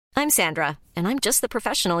I'm Sandra, and I'm just the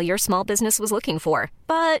professional your small business was looking for.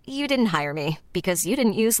 But you didn't hire me because you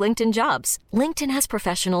didn't use LinkedIn Jobs. LinkedIn has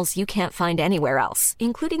professionals you can't find anywhere else,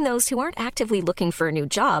 including those who aren't actively looking for a new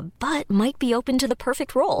job, but might be open to the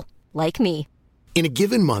perfect role, like me. In a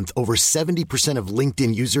given month, over 70% of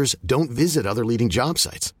LinkedIn users don't visit other leading job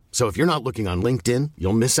sites. So if you're not looking on LinkedIn,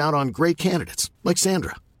 you'll miss out on great candidates like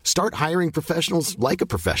Sandra. Start hiring professionals like a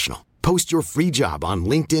professional. Post your free job on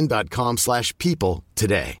linkedin.com/people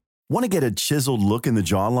today. Want to get a chiseled look in the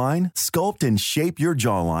jawline? Sculpt and shape your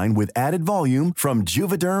jawline with added volume from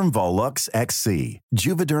Juvederm Volux XC.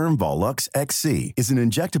 Juvederm Volux XC is an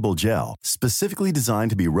injectable gel specifically designed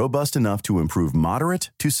to be robust enough to improve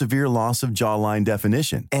moderate to severe loss of jawline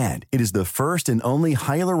definition. And it is the first and only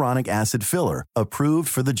hyaluronic acid filler approved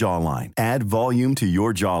for the jawline. Add volume to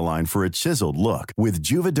your jawline for a chiseled look with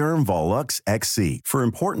Juvederm Volux XC. For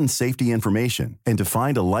important safety information and to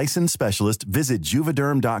find a licensed specialist, visit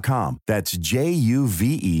juvederm.com. That's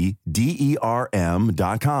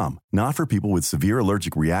JUVEDERM.com. Not for people with severe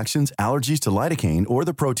allergic reactions, allergies to lidocaine, or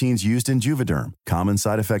the proteins used in Juvederm. Common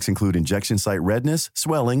side effects include injection site redness,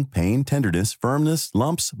 swelling, pain, tenderness, firmness,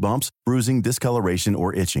 lumps, bumps, bruising, discoloration,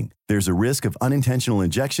 or itching. There's a risk of unintentional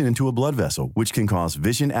injection into a blood vessel, which can cause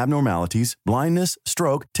vision abnormalities, blindness,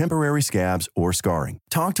 stroke, temporary scabs, or scarring.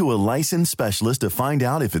 Talk to a licensed specialist to find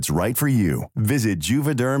out if it's right for you. Visit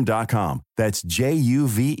Juvederm.com. That's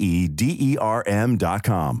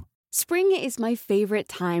JUVEDERM.com. Spring is my favorite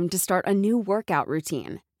time to start a new workout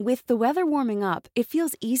routine. With the weather warming up, it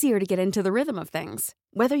feels easier to get into the rhythm of things.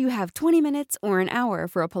 Whether you have 20 minutes or an hour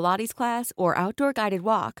for a Pilates class or outdoor guided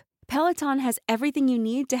walk, Peloton has everything you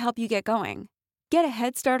need to help you get going. Get a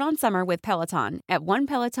head start on summer with Peloton at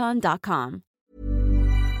onepeloton.com.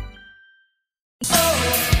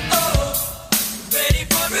 Ready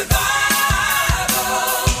for revival.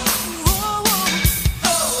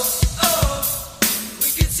 We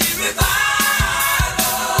can see revival.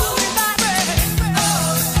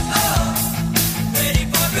 Ready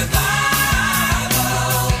for revival.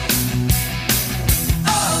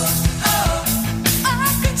 I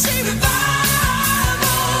can see revival.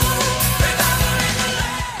 Revival in the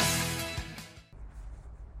land.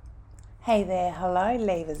 Hey there, hello,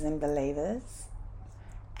 leavers and believers,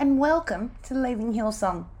 and welcome to Leaving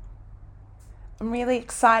Hillsong. I'm really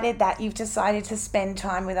excited that you've decided to spend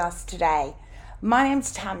time with us today. My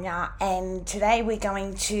name's Tanya, and today we're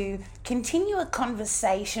going to continue a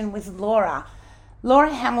conversation with Laura.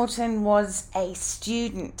 Laura Hamilton was a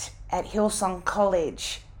student at Hillsong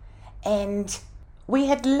College, and we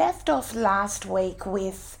had left off last week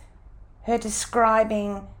with her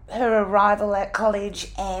describing her arrival at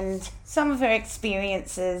college and some of her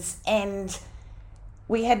experiences, and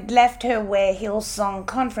we had left her where Hillsong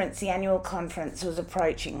Conference, the annual conference, was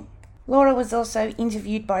approaching. Laura was also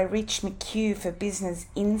interviewed by Rich McHugh for Business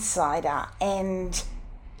Insider, and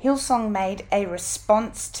Hillsong made a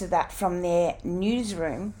response to that from their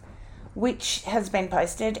newsroom, which has been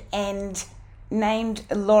posted, and named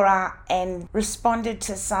Laura and responded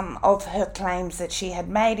to some of her claims that she had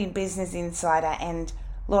made in Business Insider, and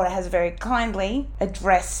Laura has very kindly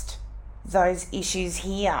addressed those issues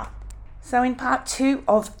here. So in part 2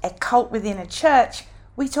 of A Cult Within a Church,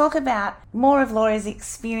 we talk about more of Laura's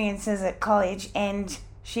experiences at college, and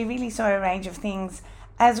she really saw a range of things,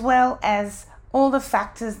 as well as all the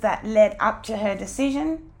factors that led up to her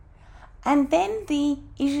decision, and then the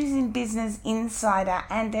issues in Business Insider,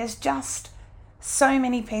 and there's just so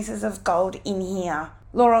many pieces of gold in here.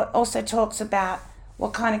 Laura also talks about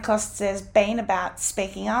what kind of costs there's been about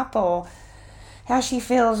speaking up, or how she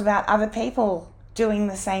feels about other people doing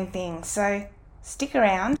the same thing. So stick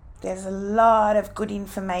around. There's a lot of good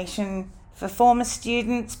information for former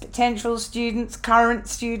students, potential students, current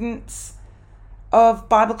students of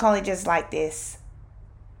Bible colleges like this.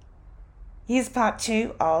 Here's part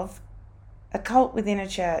 2 of A Cult Within a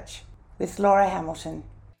Church with Laura Hamilton.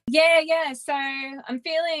 Yeah. So I'm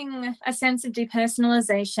feeling a sense of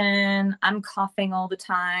depersonalization. I'm coughing all the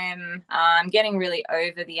time. I'm getting really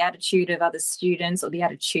over the attitude of other students, or the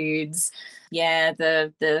attitudes. Yeah,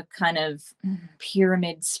 the kind of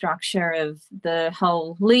pyramid structure of the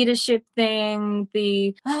whole leadership thing.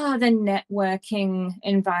 The networking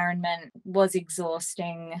environment was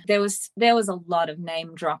exhausting. There was a lot of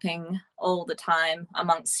name dropping all the time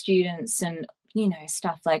amongst students, and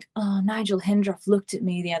stuff like, oh, Nigel Hendroff looked at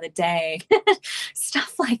me the other day,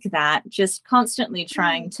 stuff like that, just constantly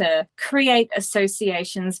trying to create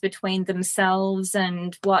associations between themselves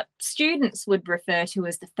and what students would refer to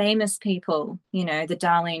as the famous people, the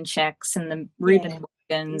Darlene Checks and the Reuben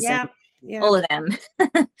Morgans and all of them.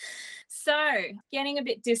 So getting a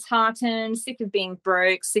bit disheartened, sick of being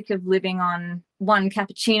broke, sick of living on one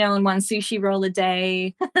cappuccino and one sushi roll a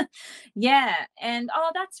day. Yeah. And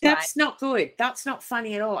that's right. That's not good. That's not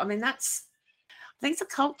funny at all. I mean, these are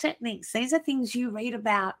cult techniques. These are things you read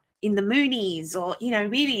about in the Moonies or,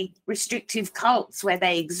 really restrictive cults where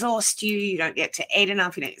they exhaust you. You don't get to eat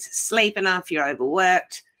enough. You don't get to sleep enough. You're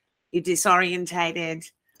overworked. You're disorientated.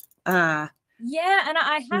 Yeah, and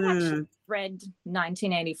I have actually read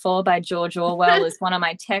 1984 by George Orwell as one of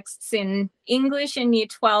my texts in English in Year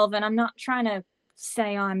 12, and I'm not trying to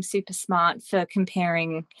say I'm super smart for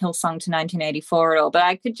comparing Hillsong to 1984 at all, but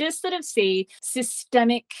I could just sort of see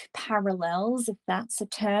systemic parallels, if that's a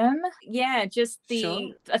term. Yeah, just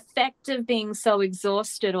the effect of being so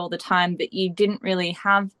exhausted all the time that you didn't really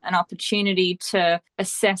have an opportunity to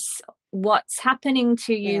assess what's happening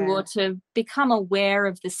to you or to become aware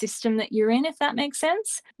of the system that you're in, if that makes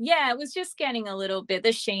sense. Yeah, it was just getting a little bit,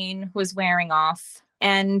 the sheen was wearing off,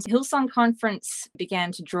 and Hillsong Conference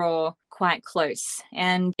began to draw quite close,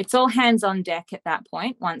 and it's all hands on deck at that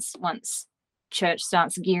point once church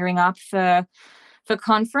starts gearing up for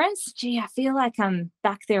conference. Gee, I feel like I'm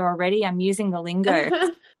back there already. I'm using the lingo.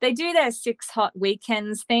 They do their 6 hot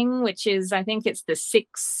weekends thing, which is, I think it's the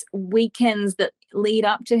 6 weekends that lead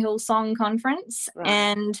up to Hillsong Conference. Right.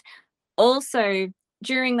 And also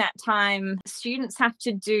during that time, students have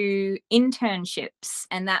to do internships,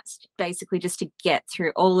 and that's basically just to get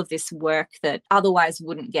through all of this work that otherwise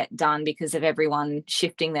wouldn't get done because of everyone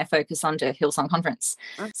shifting their focus onto Hillsong Conference.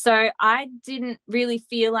 Right. So I didn't really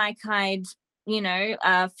feel like I'd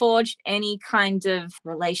forged any kind of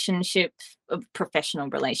relationship, professional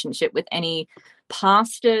relationship with any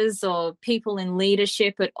pastors or people in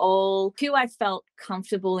leadership at all who I felt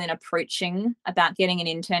comfortable in approaching about getting an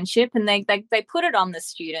internship. And they put it on the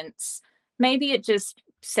students. Maybe it just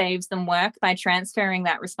saves them work by transferring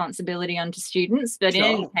that responsibility onto students. But in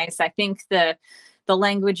any case, I think the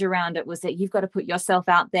language around it was that you've got to put yourself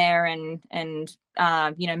out there and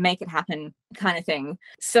make it happen kind of thing.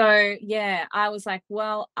 So yeah, I was like,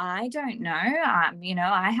 well, I don't know.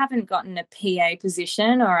 I haven't gotten a PA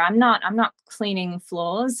position, or I'm not cleaning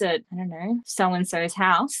floors at, I don't know, so-and-so's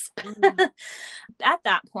house. At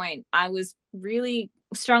that point, I was really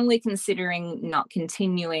strongly considering not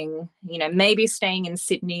continuing, maybe staying in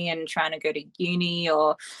Sydney and trying to go to uni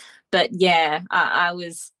but yeah, I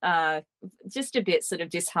was just a bit sort of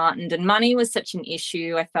disheartened, and money was such an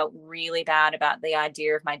issue. I felt really bad about the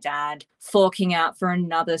idea of my dad forking out for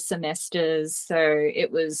another semesters. So it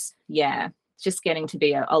was, just getting to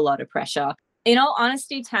be a lot of pressure. In all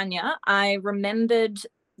honesty, Tanya, I remembered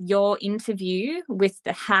your interview with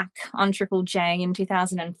the Hack on Triple J in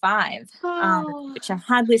 2005, which I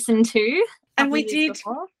had listened to. And we did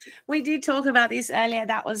talk about this earlier.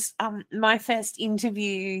 That was my first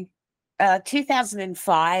interview,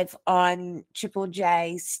 2005 on Triple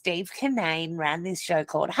J. Steve Kinane ran this show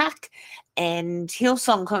called Hack, and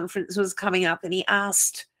Hillsong Conference was coming up, and he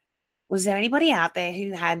asked, was there anybody out there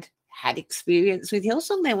who had experience with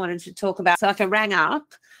Hillsong they wanted to talk about? So I rang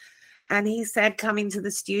up, and he said, come into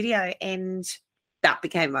the studio, and that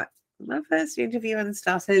became my first interview and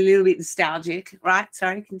stuff. So a little bit nostalgic, right?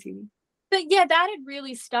 Sorry, continue. But yeah, that had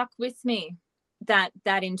really stuck with me, that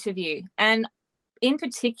interview. And in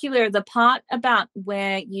particular, the part about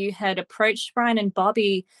where you had approached Brian and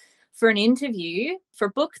Bobby for an interview for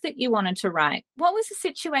a book that you wanted to write. What was the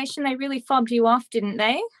situation? They really fobbed you off, didn't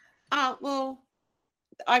they? Well,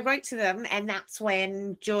 I wrote to them, and that's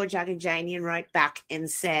when George Agajanian wrote back and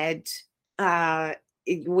said,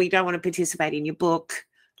 we don't want to participate in your book,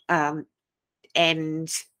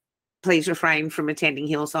 and please refrain from attending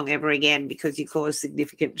Hillsong ever again because you cause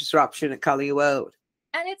significant disruption at Colour Your World.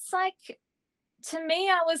 And it's like, to me,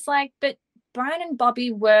 I was like, but Brian and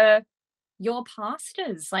Bobby were your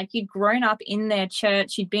pastors. Like, you'd grown up in their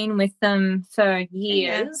church. You'd been with them for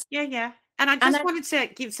years. Yeah. And I just wanted to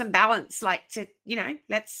give some balance, like to,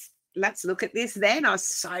 let's look at this then. I was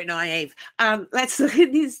so naive. Let's look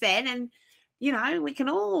at this then, and, we can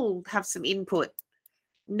all have some input.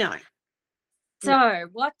 No. So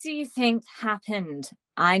what do you think happened?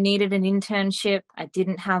 I needed an internship. I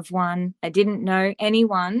didn't have one. I didn't know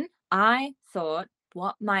anyone. I thought,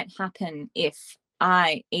 what might happen if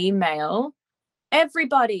I email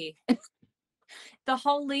everybody, the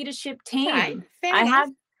whole leadership team? Okay,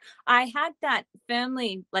 I had that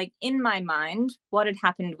firmly in my mind, what had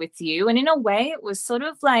happened with you. And in a way, it was sort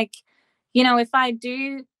of like, if I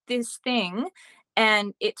do this thing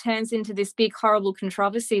and it turns into this big, horrible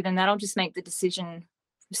controversy, then that'll just make the decision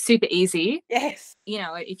super easy. Yes. You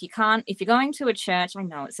know, if you're going to a church, I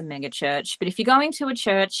know it's a mega church, but if you're going to a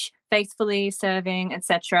church faithfully serving,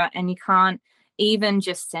 etc., and you can't even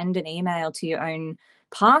just send an email to your own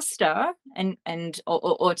pastor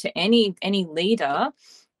or to any leader,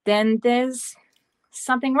 then there's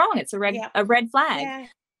something wrong. It's a red flag. Yeah.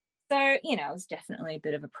 So, you know, it was definitely a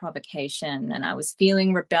bit of a provocation and I was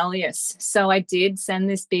feeling rebellious. So I did send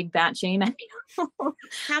this big batch email.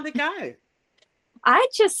 How'd it go? I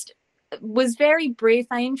just was very brief.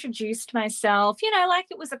 I introduced myself, you know, like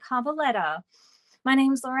it was a cover letter. My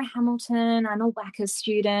name's Laura Hamilton. I'm a WACA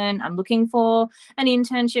student. I'm looking for an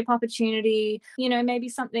internship opportunity, you know, maybe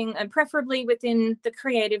something preferably within the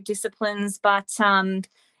creative disciplines, but,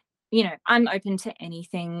 you know, I'm open to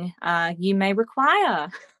anything you may require.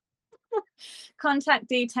 Contact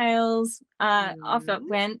details, off it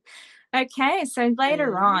went. Okay, so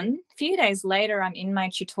later on, a few days later, I'm in my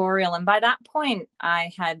tutorial, and by that point,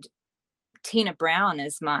 I had Tina Brown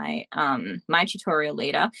as my my tutorial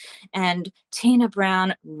leader, and Tina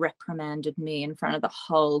Brown reprimanded me in front of the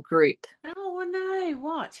whole group. Oh no!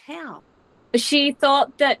 What? How? She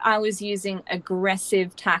thought that I was using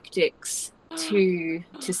aggressive tactics to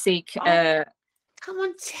seek Come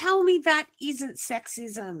on, tell me that isn't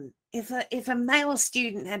sexism. If a male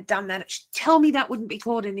student had done that, tell me that wouldn't be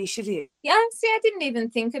called initiative. Yeah, see, I didn't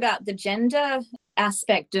even think about the gender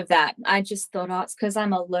aspect of that. I just thought, oh, it's because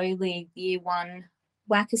I'm a lowly year one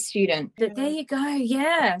WACA student. But there you go.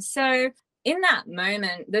 Yeah. So in that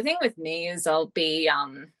moment, the thing with me is I'll be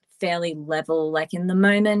fairly level, like in the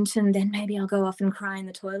moment, and then maybe I'll go off and cry in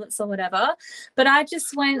the toilets or whatever. But I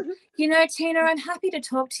just went, you know, Tina, I'm happy to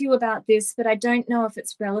talk to you about this, but I don't know if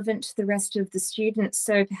it's relevant to the rest of the students.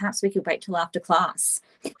 So perhaps we could wait till after class,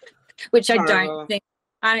 which I don't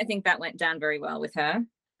think that went down very well with her.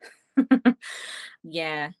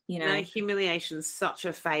 Yeah, you know. No, humiliation's such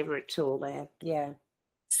a favorite tool there. Yeah.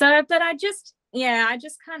 So, but I just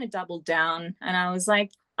kind of doubled down and I was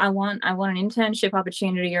like, I want an internship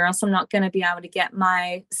opportunity or else I'm not going to be able to get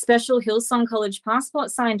my special Hillsong College passport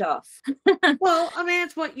signed off. Well, I mean,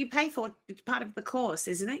 it's what you pay for. It's part of the course,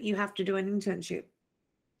 isn't it? You have to do an internship.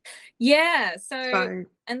 Yeah. So,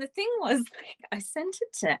 and the thing was, like, I sent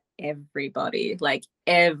it to everybody.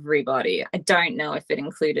 I don't know if it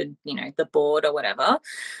included, you know, the board or whatever.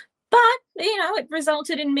 But, you know, it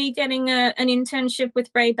resulted in me getting an internship with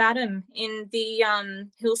Ray Badham in the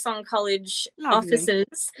Hillsong College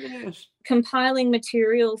offices, compiling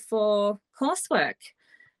material for coursework.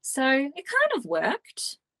 So it kind of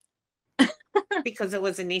worked. Because it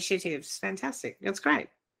was initiatives. Fantastic. That's great.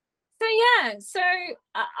 So, yeah, so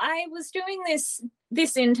I was doing this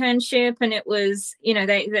internship and it was, you know,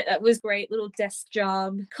 it was great little desk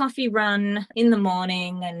job, coffee run in the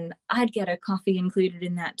morning, and I'd get a coffee included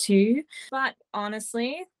in that too. But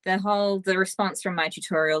honestly, the response from my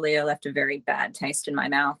tutorial leader left a very bad taste in my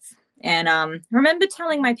mouth. And I remember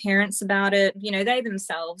telling my parents about it. You know, they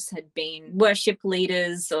themselves had been worship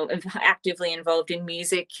leaders or actively involved in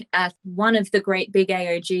music at one of the great big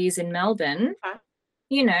AOGs in Melbourne. Okay.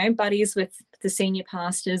 You know, buddies with the senior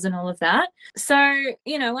pastors and all of that. So,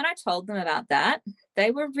 you know, when I told them about that,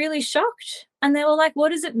 they were really shocked. And they were like, what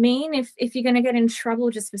does it mean if you're going to get in trouble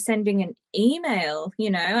just for sending an email?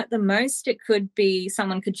 You know, at the most it could be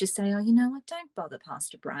someone could just say, oh, you know what, don't bother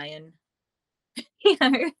Pastor Brian. You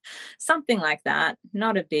know, something like that.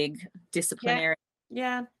 Not a big disciplinary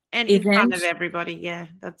Yeah. And event. In front of everybody. Yeah,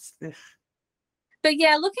 that's... But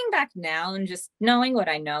yeah, looking back now and just knowing what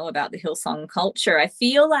I know about the Hillsong culture, I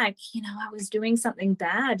feel like, you know, I was doing something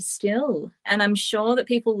bad still. And I'm sure that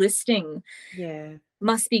people listening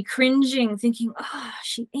must be cringing, thinking, oh,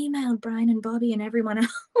 she emailed Brian and Bobby and everyone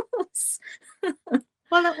else.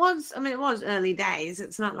 Well, it was early days.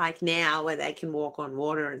 It's not like now where they can walk on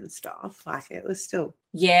water and stuff. Like, it was still...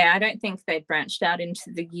 Yeah, I don't think they'd branched out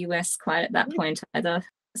into the US quite at that point either.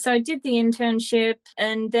 So I did the internship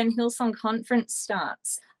and then Hillsong Conference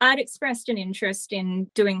starts. I'd expressed an interest in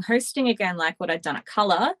doing hosting again, like what I'd done at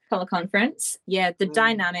Colour Conference. Yeah, the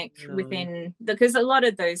dynamic within, because a lot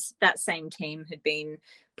of that same team had been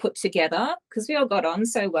put together because we all got on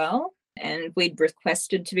so well and we'd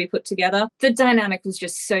requested to be put together. The dynamic was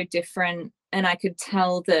just so different and I could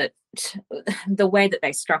tell that the way that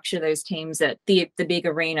they structure those teams at the big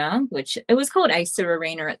arena, which it was called Acer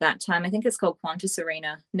Arena at that time. I think it's called Qantas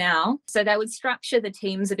Arena now. So they would structure the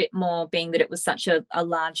teams a bit more, being that it was such a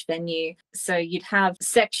large venue. So you'd have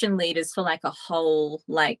section leaders for like a whole,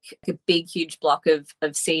 like a big, huge block of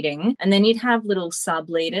seating. And then you'd have little sub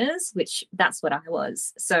leaders, which that's what I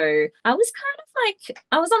was. So I was kind of like,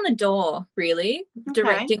 I was on the door, really,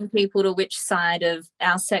 directing people to which side of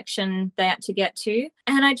our section they had to get to.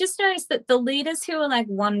 And I just noticed that the leaders who were like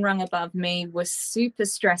one rung above me were super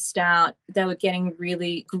stressed out. They were getting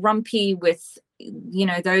really grumpy with, you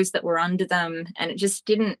know, those that were under them. And it just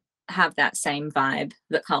didn't have that same vibe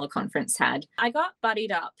that Colour Conference had. I got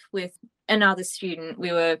buddied up with another student.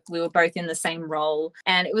 We were both in the same role,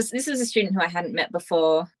 and this was a student who I hadn't met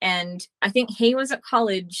before, and I think he was at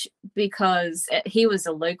college because he was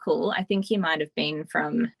a local. I think he might have been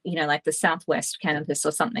from, you know, like the Southwest campus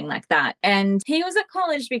or something like that, and he was at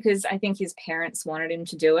college because I think his parents wanted him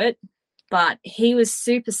to do it. But he was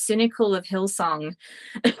super cynical of Hillsong,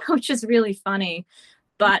 which is really funny.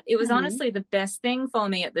 But it was honestly the best thing for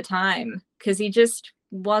me at the time, because he just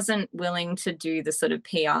wasn't willing to do the sort of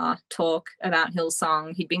PR talk about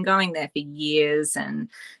Hillsong. He'd been going there for years,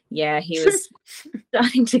 and yeah, he was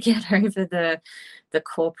starting to get over the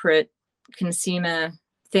corporate consumer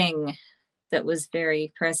thing that was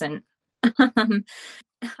very present.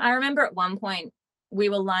 I remember at one point we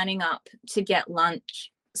were lining up to get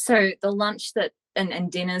lunch. So the lunch that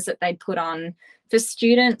and dinners that they'd put on for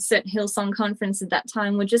students at Hillsong Conference at that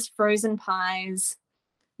time were just frozen pies.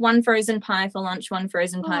 One frozen pie for lunch, one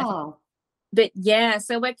frozen pie. But yeah,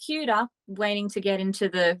 so we're queued up waiting to get into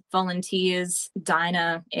the volunteers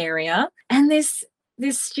diner area. And this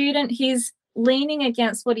student, he's leaning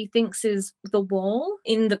against what he thinks is the wall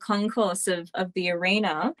in the concourse of the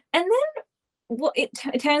arena. And then it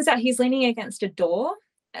turns out he's leaning against a door.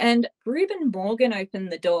 And Reuben Morgan opened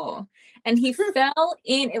the door and he fell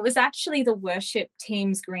in. It was actually the worship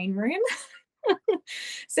team's green room.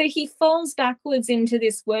 So he falls backwards into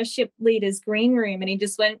this worship leader's green room and he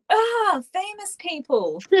just went, famous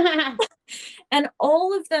people. And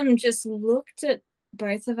all of them just looked at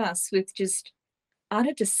both of us with just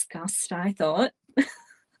utter disgust, I thought.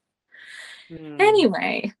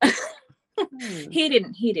 Anyway, he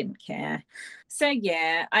didn't care. So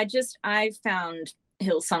yeah, I found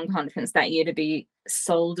Hillsong Conference that year to be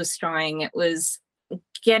soul destroying. It was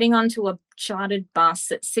getting onto a chartered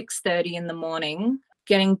bus at 6:30 in the morning,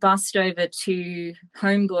 getting bussed over to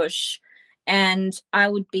Homebush, and I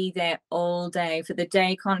would be there all day for the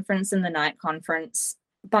day conference and the night conference.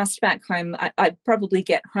 Bussed back home. I'd probably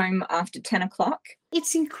get home after 10 o'clock.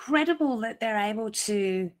 It's incredible that they're able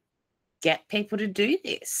to get people to do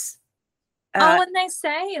this. And they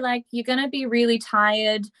say, like, you're going to be really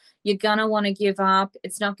tired. You're going to want to give up.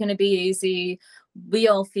 It's not going to be easy. We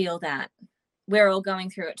all feel that. We're all going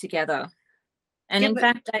through it together. And in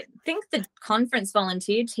fact, I think the conference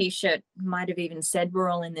volunteer T-shirt might have even said we're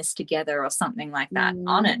all in this together or something like that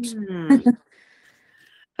on it.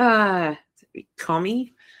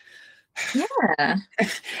 Commie. Yeah.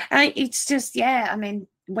 It's just, I mean,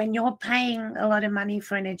 when you're paying a lot of money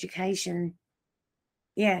for an education,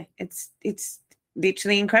 it's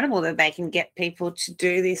literally incredible that they can get people to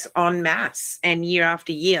do this en masse, and year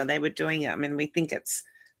after year they were doing it. I mean, we think it's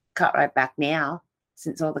cut right back now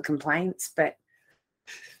since all the complaints, but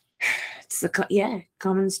it's the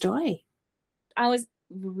common story. I was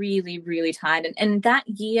really, really tired. And that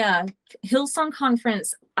year, Hillsong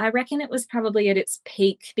Conference, I reckon it was probably at its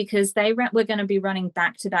peak because they were going to be running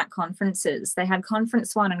back-to-back conferences. They had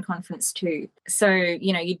Conference 1 and Conference 2. So,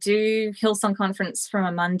 you know, you do Hillsong Conference from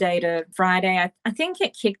a Monday to Friday. I think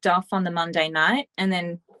it kicked off on the Monday night and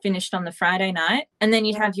then finished on the Friday night. And then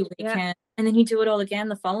you'd have your weekend. And then you do it all again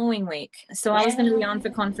the following week. So I was going to be on for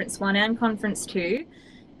Conference 1 and Conference 2.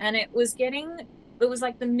 And it was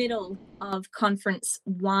like the middle of Conference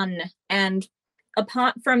 1. And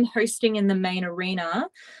apart from hosting in the main arena,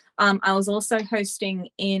 I was also hosting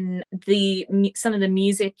in some of the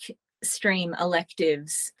music stream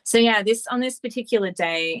electives. So yeah, on this particular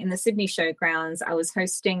day in the Sydney Showgrounds, I was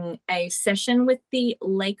hosting a session with the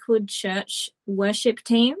Lakewood Church worship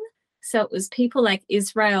team. So it was people like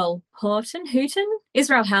Israel Houghton.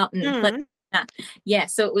 Yeah,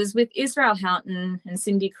 so it was with Israel Houghton and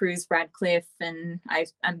Cindy Cruz Radcliffe, and I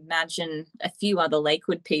imagine a few other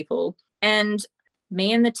Lakewood people. And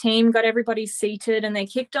me and the team got everybody seated and they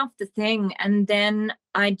kicked off the thing. And then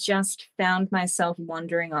I just found myself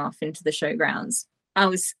wandering off into the showgrounds. I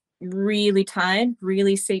was really tired,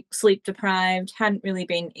 really sleep deprived, hadn't really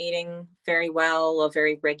been eating very well or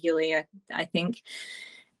very regularly, I think.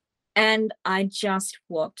 And I just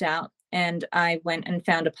walked out and I went and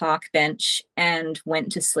found a park bench and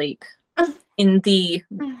went to sleep in the,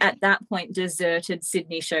 at that point, deserted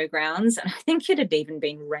Sydney Showgrounds. And I think it had even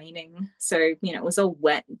been raining. So, you know, it was all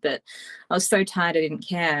wet, but I was so tired I didn't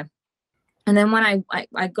care. And then when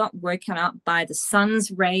I got woken up by the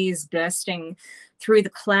sun's rays bursting through the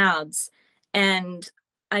clouds, and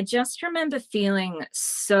I just remember feeling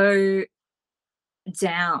so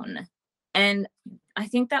down. And I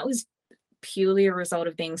think that was purely a result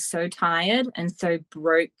of being so tired and so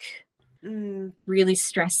broke, really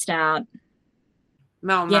stressed out.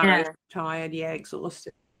 Malnourished, tired,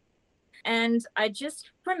 exhausted. And I just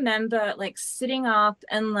remember like sitting up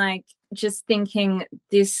and like just thinking,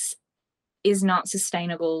 this is not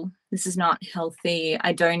sustainable. This is not healthy.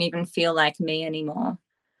 I don't even feel like me anymore.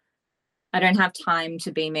 I don't have time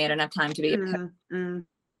to be me. I don't have time to be a person.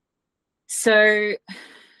 So,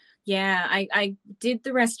 yeah, I did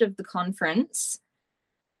the rest of the conference.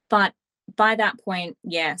 But by that point,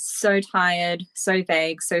 so tired, so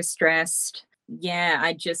vague, so stressed. Yeah,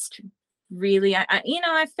 I just really,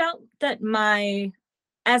 I felt that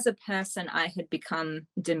as a person, I had become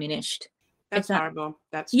diminished. That's horrible.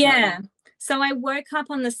 That's terrible. So I woke up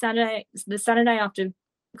on the Saturday after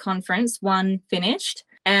conference one finished,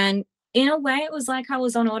 and in a way it was like I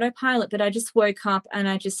was on autopilot, but I just woke up and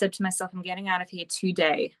I just said to myself, I'm getting out of here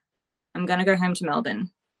today. I'm going to go home to Melbourne.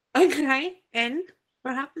 Okay. And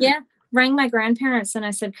what happened? Yeah. Rang my grandparents and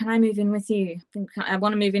I said, can I move in with you? I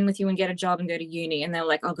want to move in with you and get a job and go to uni. And they were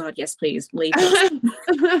like, oh God, yes, please leave us.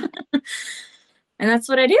 And that's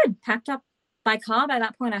what I did. Packed up my car. By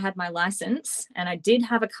that point I had my license and I did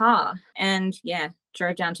have a car, and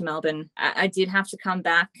drove down to Melbourne. I did have to come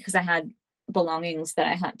back because I had belongings that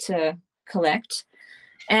I had to collect.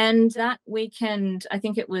 And that weekend, I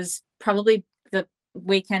think it was probably the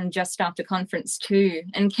weekend just after conference 2,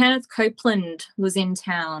 and Kenneth Copeland was in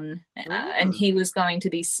town and he was going to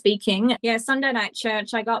be speaking. Sunday night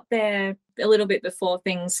church. I got there a little bit before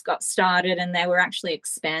things got started, and they were actually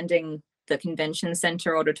expanding the convention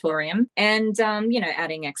center auditorium and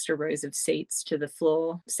adding extra rows of seats to the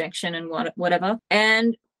floor section and whatever.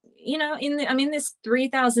 And I'm in this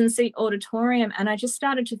 3,000 seat auditorium, and I just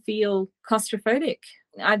started to feel claustrophobic.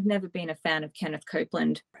 I've never been a fan of Kenneth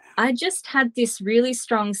Copeland. I just had this really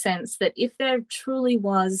strong sense that if there truly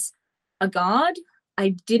was a God, I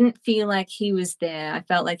didn't feel like he was there. I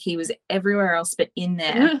felt like he was everywhere else but in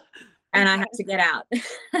there. And I had to get out.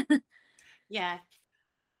 Yeah.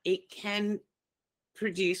 It can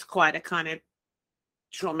produce quite a kind of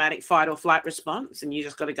traumatic fight or flight response, and you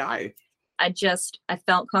just got to go. I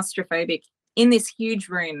felt claustrophobic in this huge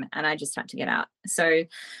room, and I just had to get out. So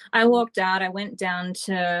I walked out. I went down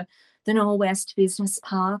to the Norwest Business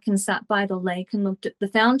Park and sat by the lake and looked at the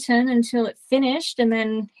fountain until it finished, and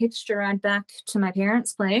then hitched a ride back to my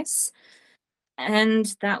parents' place.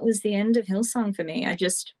 And that was the end of Hillsong for me.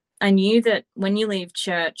 I knew that when you leave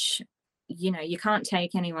church, you can't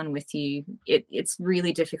take anyone with you. It's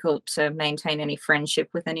really difficult to maintain any friendship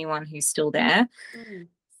with anyone who's still there.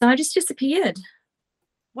 So I just disappeared.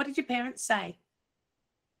 What did your parents say?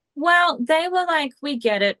 Well, they were like, we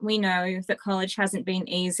get it. We know that college hasn't been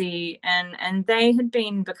easy. And they had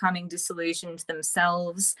been becoming disillusioned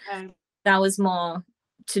themselves. That was more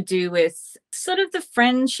to do with sort of the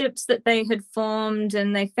friendships that they had formed.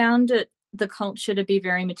 And they found the culture to be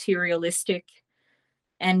very materialistic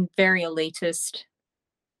and very elitist.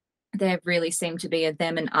 There really seemed to be a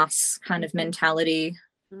them and us kind of mentality.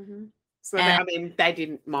 So they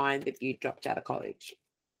didn't mind that you dropped out of college?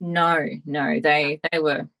 No, they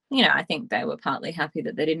were, I think they were partly happy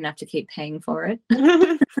that they didn't have to keep paying for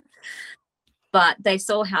it. But they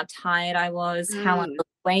saw how tired I was, how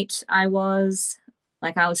underweight I was.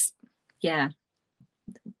 Like I was,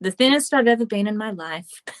 the thinnest I've ever been in my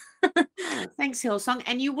life. Thanks, Hillsong.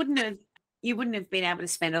 And you wouldn't have been able to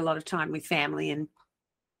spend a lot of time with family and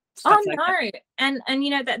stuff like that. And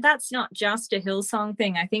that's not just a Hillsong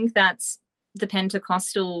thing. I think that's the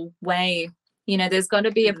Pentecostal way. There's got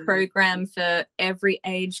to be a program for every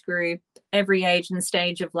age group, every age and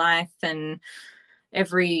stage of life, and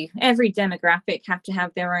every demographic have to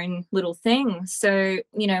have their own little thing. So,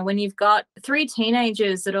 when you've got 3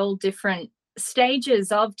 teenagers at all different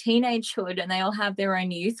stages of teenagehood, and they all have their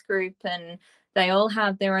own youth group and they all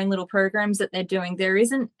have their own little programs that they're doing, there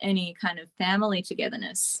isn't any kind of family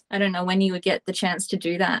togetherness. I don't know when you would get the chance to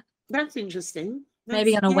do that. That's interesting.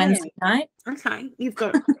 Maybe on a Wednesday night. Okay. You've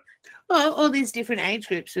got all these different age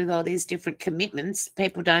groups with all these different commitments.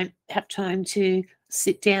 People don't have time to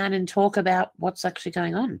sit down and talk about what's actually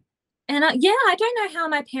going on. And I don't know how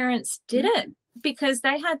my parents did it, because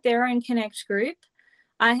they had their own Connect group.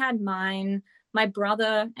 I had mine. My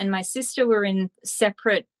brother and my sister were in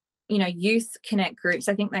separate, youth connect groups.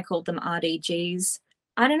 I think they called them RDGs.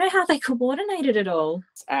 I don't know how they coordinated it all.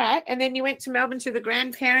 All right. And then you went to Melbourne to the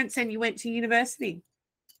grandparents and you went to university.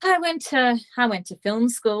 I went to film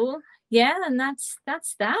school. Yeah, and that's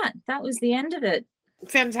that. That was the end of it.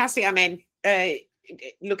 Fantastic. I mean,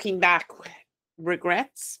 looking back,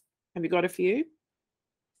 regrets? Have you got a few?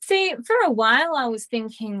 See, for a while I was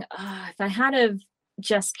thinking, if I had have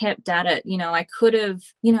just kept at it, I could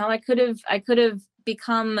have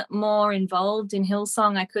become more involved in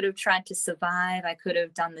Hillsong. I could have tried to survive. I could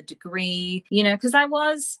have done the degree, because I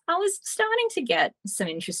was starting to get some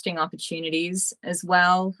interesting opportunities as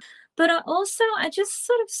well. But I just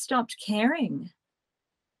sort of stopped caring.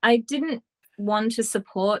 I didn't want to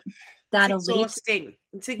support that It's elite. exhausting.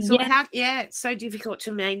 It's so difficult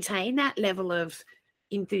to maintain that level of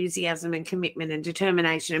enthusiasm and commitment and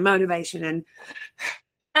determination and motivation. And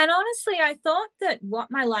honestly, I thought that what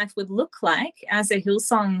my life would look like as a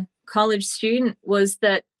Hillsong college student was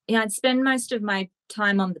that I'd spend most of my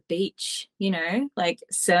time on the beach, like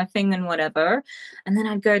surfing and whatever. And then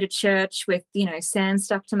I'd go to church with, sand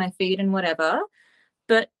stuck to my feet and whatever.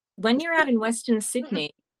 But when you're out in Western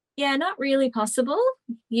Sydney, not really possible.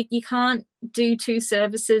 You can't do 2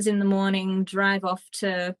 services in the morning, drive off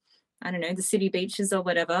to, I don't know, the city beaches or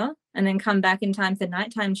whatever, and then come back in time for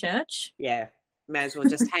nighttime church. Yeah, may as well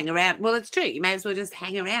just hang around. Well, it's true. You may as well just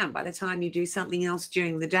hang around. By the time you do something else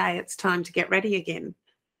during the day, it's time to get ready again.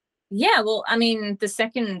 Yeah, well, I mean, the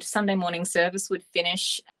second Sunday morning service would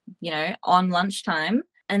finish, on lunchtime,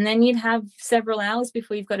 and then you'd have several hours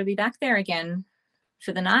before you've got to be back there again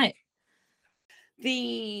for the night.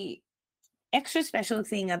 The extra special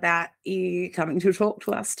thing about you coming to talk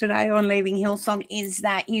to us today on Leaving Hillsong is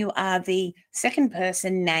that you are the second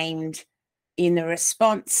person named in the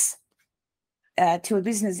response to a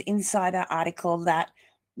Business Insider article that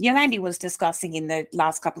Yolandi was discussing in the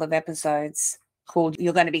last couple of episodes called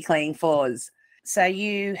You're Going to Be Cleaning Floors. So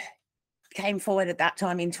you came forward at that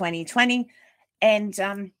time in 2020,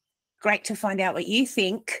 and great to find out what you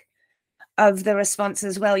think of the response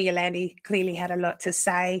as well. Yolandi clearly had a lot to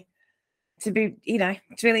say.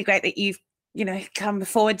 It's really great that you've, come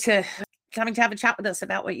forward to coming to have a chat with us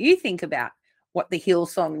about what you think about what the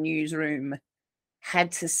Hillsong newsroom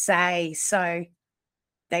had to say. So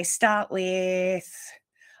they start with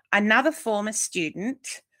another former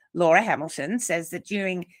student, Laura Hamilton, says that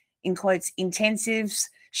during, in quotes, intensives,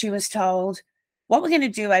 she was told, what we're going to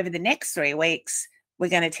do over the next 3 weeks, we're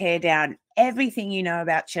going to tear down everything you know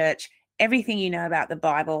about church, everything you know about the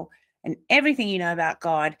Bible, and everything you know about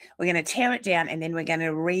God. We're going to tear it down and then we're going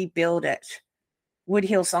to rebuild it. Would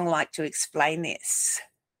Hillsong like to explain this?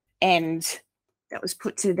 And that was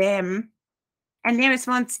put to them. And their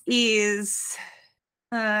response is,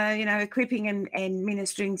 equipping and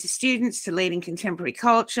ministering to students to lead in contemporary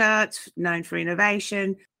culture. It's known for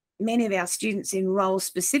innovation. Many of our students enroll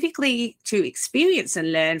specifically to experience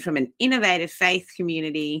and learn from an innovative faith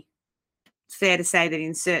community. It's fair to say that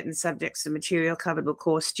in certain subjects, the material covered will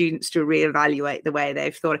cause students to reevaluate the way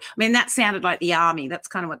they've thought. I mean, that sounded like the army. That's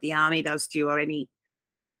kind of what the army does to you, or any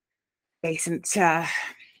decent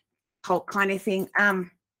cult kind of thing.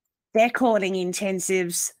 They're calling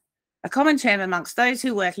intensives a common term amongst those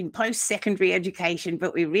who work in post-secondary education,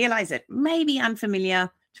 but we realise it may be unfamiliar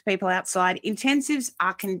to people outside. Intensives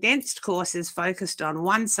are condensed courses focused on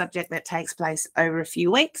one subject that takes place over a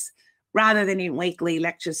few weeks, rather than in weekly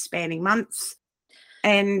lectures spanning months.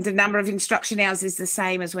 And the number of instruction hours is the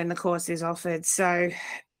same as when the course is offered. So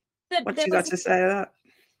what you got to say to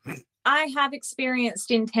that? I have experienced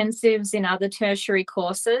intensives in other tertiary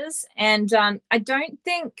courses, and I don't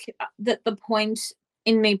think that the point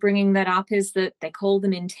in me bringing that up is that they call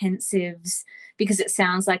them intensives because it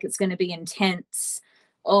sounds like it's going to be intense,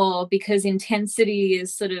 or because intensity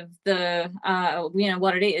is sort of the,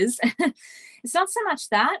 what it is. It's not so much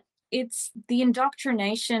that. It's the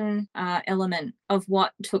indoctrination element of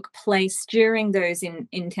what took place during those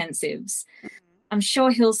intensives. I'm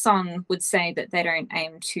sure Hillsong would say that they don't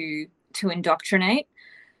aim to indoctrinate,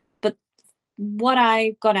 but what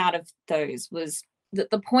I got out of those was that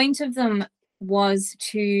the point of them was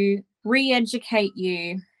to re-educate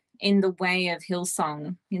you in the way of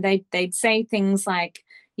Hillsong. They'd say things like,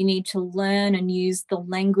 you need to learn and use the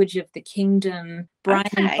language of the kingdom. Brian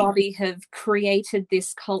and Bobby have created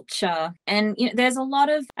this culture. And there's a lot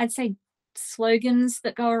of, I'd say, slogans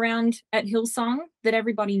that go around at Hillsong that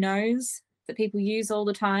everybody knows, that people use all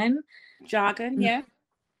the time. Jargon, yeah.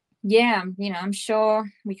 Yeah, I'm sure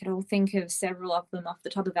we could all think of several of them off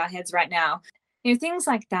the top of our heads right now. Things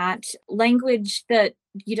like that, language that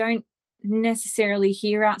you don't necessarily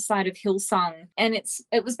hear outside of Hillsong. And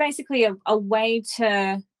it was basically a way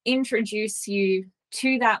to introduce you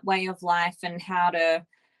to that way of life and how to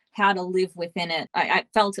live within it. I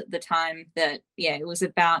felt at the time that, yeah, it was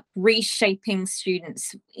about reshaping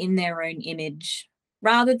students in their own image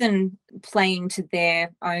rather than playing to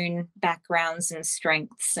their own backgrounds and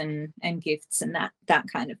strengths and gifts and that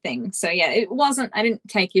kind of thing. So yeah, I didn't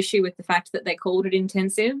take issue with the fact that they called it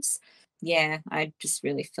intensives. Yeah, I just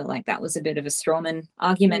really feel like that was a bit of a strawman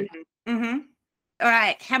argument. Mm-hmm. All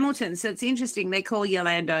right, Hamilton. So it's interesting. They call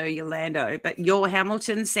Yolando, but your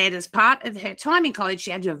Hamilton said as part of her time in college,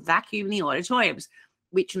 she had to vacuum the auditoriums,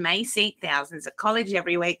 which may seat thousands at college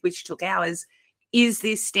every week, which took hours. Is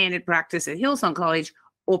this standard practice at Hillsong College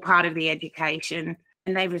or part of the education?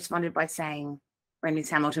 And they've responded by saying, when Miss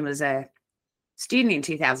Hamilton was a student in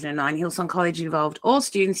 2009, Hillsong College involved all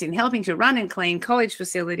students in helping to run and clean college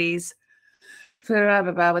facilities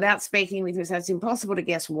without speaking with us. It's impossible to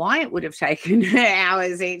guess why it would have taken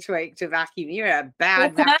hours each week to vacuum. You're a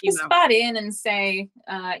bad Can I vacuumer. just butt in and say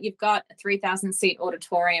you've got a 3,000 seat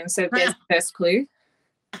auditorium, so there's the first clue.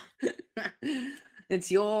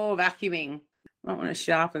 It's your vacuuming. I want to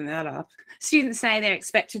sharpen that up. Students say they're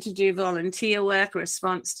expected to do volunteer work.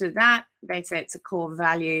 Response to that, they say it's a core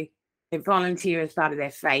value. They volunteer as part of their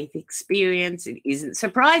faith experience. It isn't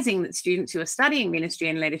surprising that students who are studying ministry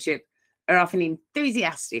and leadership are often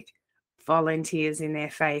enthusiastic volunteers in their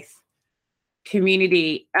faith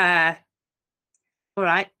community. All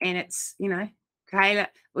right, and it's,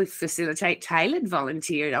 we facilitate tailored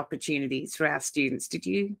volunteer opportunities for our students. Did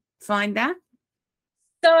you find that?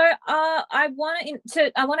 So I want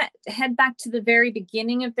to head back to the very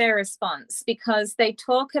beginning of their response, because they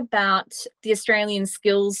talk about the Australian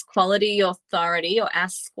Skills Quality Authority, or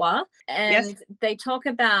ASQA, and Yes. they talk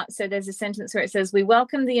about, so there's a sentence where it says, we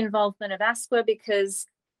welcome the involvement of ASQA because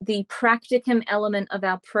the practicum element of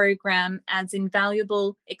our program adds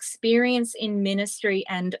invaluable experience in ministry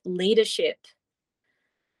and leadership.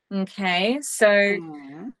 Okay, so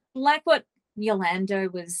like what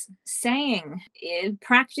Yolando was saying,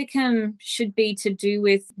 practicum should be to do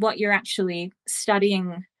with what you're actually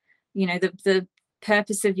studying, the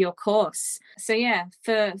purpose of your course. So yeah,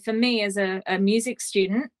 for me as a music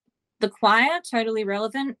student, the choir, totally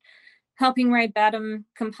relevant. Helping Ray Badham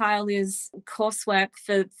compile his coursework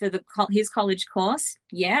for his college course,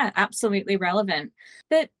 yeah, absolutely relevant.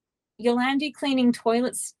 But Yolandi cleaning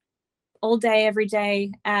toilets all day, every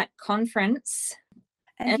day at conference.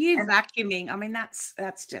 And you vacuuming, I mean, that's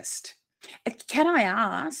just. Can I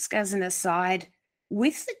ask, as an aside,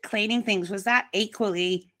 with the cleaning things, was that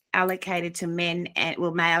equally allocated to male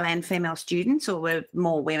and female students, or were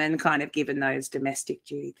more women kind of given those domestic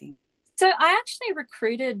duty things? So I actually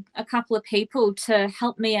recruited a couple of people to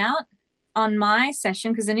help me out on my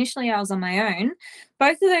session, because initially I was on my own.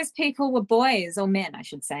 Both of those people were boys, or men, I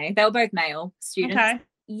should say. They were both male students. Okay.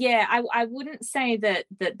 Yeah, I wouldn't say that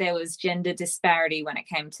there was gender disparity when it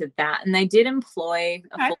came to that. And they did employ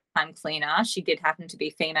a full-time cleaner. She did happen to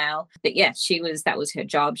be female. But yeah, that was her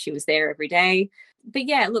job. She was there every day. But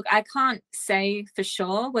yeah, look, I can't say for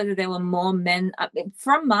sure whether there were more men.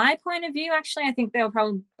 From my point of view, actually, I think there were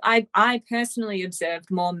probably, I personally observed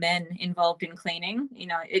more men involved in cleaning.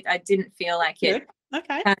 I didn't feel like it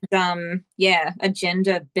had, a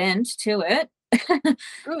gender bent to it. Good.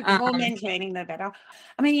 More men cleaning, the better.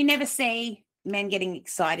 I mean, you never see men getting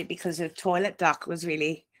excited because of Toilet Duck was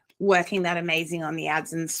really working that amazing on the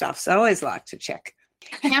ads and stuff. So I always like to check.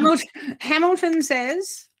 Hamilton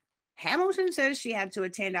says she had to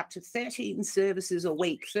attend up to 13 services a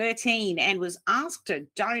week, 13, and was asked to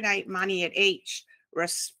donate money at each.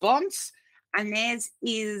 Response, and theirs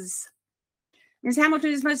is, Ms.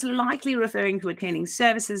 Hamilton is most likely referring to attending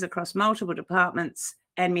services across multiple departments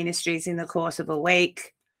and ministries in the course of a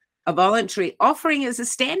week. A voluntary offering is a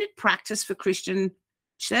standard practice for Christian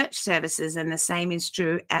church services, and the same is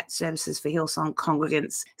true at services for Hillsong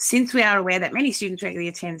congregants. Since we are aware that many students regularly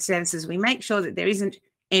attend services, we make sure that there isn't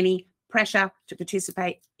any pressure to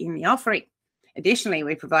participate in the offering. Additionally,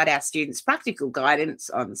 we provide our students practical guidance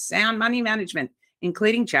on sound money management,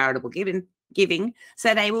 including charitable giving,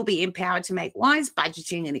 so they will be empowered to make wise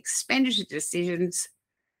budgeting and expenditure decisions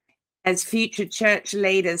as future church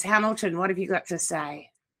leaders. Hamilton, what have you got to say?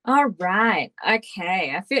 All right.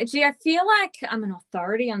 Okay. I feel like I'm an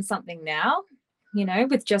authority on something now,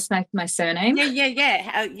 with just my surname.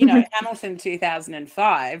 Yeah. Hamilton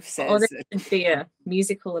 2005 says. Or there should be a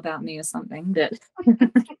musical about me or something. That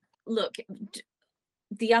look,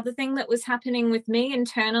 the other thing that was happening with me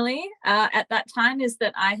internally at that time is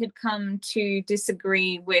that I had come to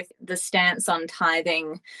disagree with the stance on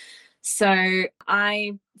tithing. So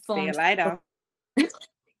I See you formed. later.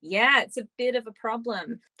 Yeah, it's a bit of a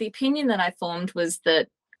problem. The opinion that I formed was that,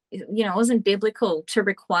 you know, it wasn't biblical to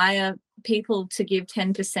require people to give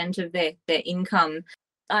 10% of their income.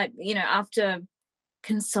 You know, after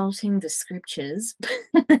consulting the scriptures,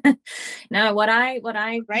 no, what I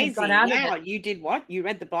Crazy. got out of Wow, it. you did what? You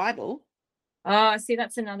read the Bible? Oh, see,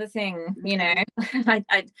 that's another thing. You know,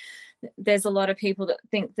 there's a lot of people that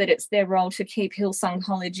think that it's their role to keep Hillsong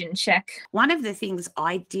College in check. One of the things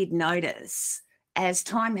I did notice as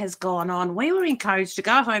time has gone on, we were encouraged to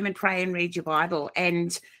go home and pray and read your Bible.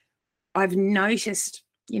 And I've noticed,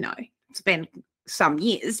 you know, it's been some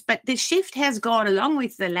years, but the shift has gone along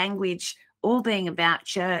with the language all being about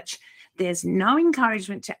church. There's no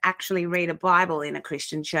encouragement to actually read a Bible in a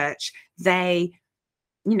Christian church. They,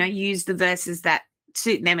 you know, use the verses that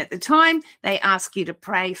suit them at the time. They ask you to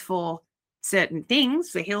pray for certain things,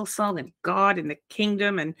 for Hillsong and God and the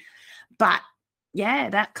kingdom. But yeah,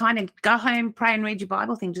 that kind of go home, pray and read your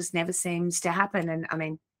Bible thing just never seems to happen. And I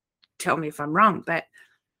mean, tell me if I'm wrong, but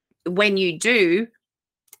when you do,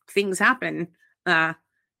 things happen. Well,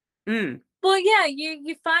 yeah,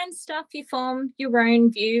 you find stuff, you form your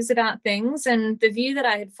own views about things. And the view that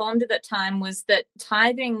I had formed at that time was that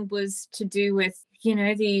tithing was to do with, you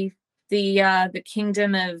know, the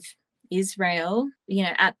kingdom of Israel, you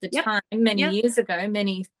know, at the time, many years ago, I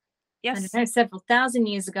don't know, several thousand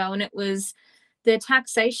years ago. And it was the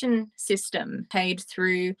taxation system paid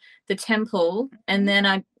through the temple. And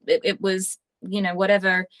then it was, you know,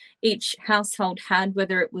 whatever each household had,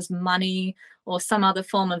 whether it was money or some other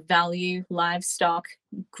form of value, livestock,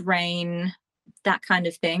 grain, that kind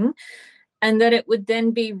of thing, and that it would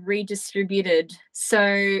then be redistributed.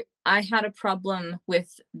 So I had a problem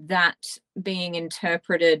with that being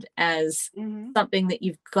interpreted as something that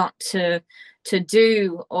you've got to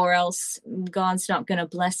do, or else God's not going to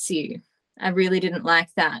bless you. I really didn't like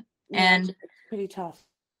that. Yeah, and it's pretty tough.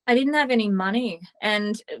 I didn't have any money.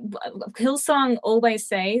 And Hillsong always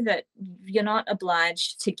say that you're not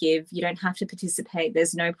obliged to give. You don't have to participate.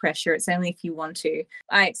 There's no pressure. It's only if you want to.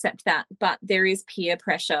 I accept that. But there is peer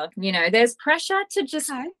pressure. You know, there's pressure to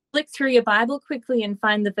just flick through your Bible quickly and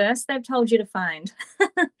find the verse they've told you to find.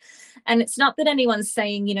 And it's not that anyone's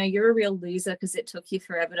saying, you know, you're a real loser because it took you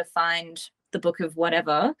forever to find the book of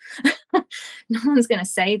whatever. No one's going to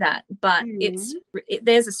say that. But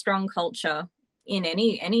there's a strong culture in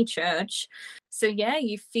any church. So yeah,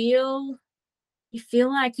 you feel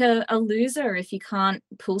like a loser if you can't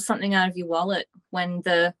pull something out of your wallet when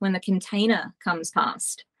the container comes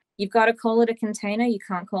past. You've got to call it a container. You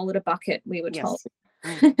can't call it a bucket, we were told.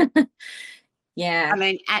 Yeah. I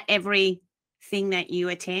mean, at every thing that you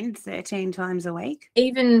attend 13 times a week?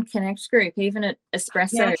 Even Connect Group, even at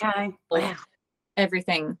Espresso. Yeah, okay. Wow.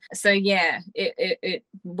 Everything. So yeah, it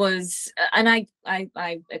was, and I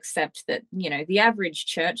accept that, you know, the average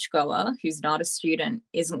churchgoer who's not a student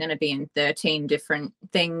isn't going to be in 13 different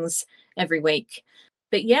things every week.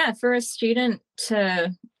 But yeah, for a student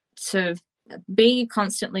to be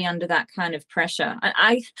constantly under that kind of pressure,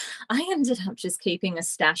 I ended up just keeping a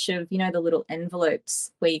stash of, you know, the little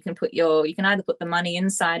envelopes where you can either put the money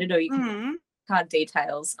inside it or you can put card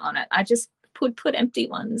details on it. I just put empty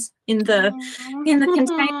ones in the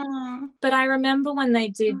container. But I remember when they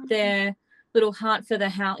did their little heart for the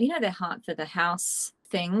house, you know, their heart for the house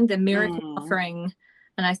thing, the miracle offering,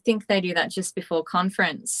 and I think they do that just before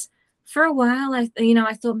conference. For a while, I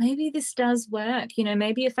thought maybe this does work. You know,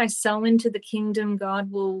 maybe if I sow into the kingdom,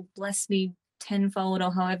 God will bless me tenfold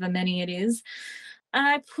or however many it is. And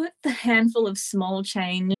I put the handful of small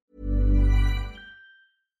change.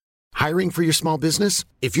 Hiring for your small business?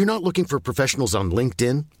 If you're not looking for professionals on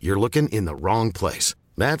LinkedIn, you're looking in the wrong place.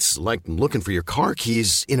 That's like looking for your car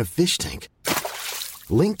keys in a fish tank.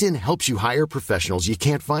 LinkedIn helps you hire professionals you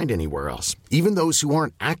can't find anywhere else, even those who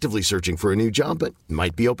aren't actively searching for a new job but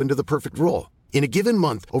might be open to the perfect role. In a given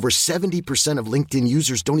month, over 70% of LinkedIn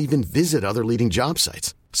users don't even visit other leading job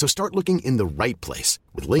sites. So start looking in the right place.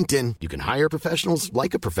 With LinkedIn, you can hire professionals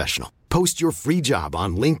like a professional. Post your free job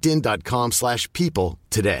on linkedin.com/people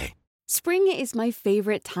today. Spring is my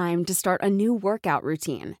favorite time to start a new workout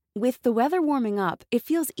routine. With the weather warming up, it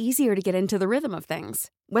feels easier to get into the rhythm of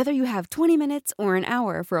things. Whether you have 20 minutes or an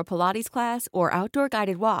hour for a Pilates class or outdoor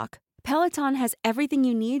guided walk, Peloton has everything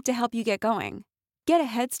you need to help you get going. Get a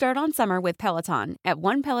head start on summer with Peloton at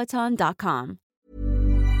onepeloton.com.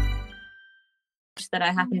 That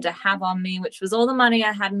I happened to have on me, which was all the money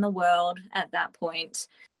I had in the world at that point,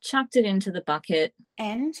 chucked it into the bucket.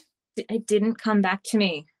 And? It didn't come back to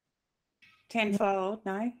me. Tenfold,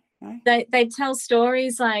 no. They tell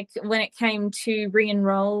stories like when it came to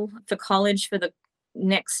re-enroll for college for the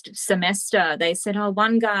next semester, they said, oh,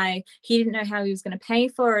 one guy, he didn't know how he was going to pay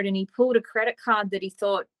for it, and he pulled a credit card that he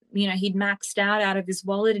thought, he'd maxed out of his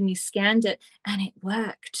wallet, and he scanned it and it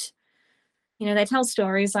worked. They tell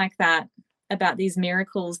stories like that about these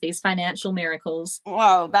miracles, these financial miracles.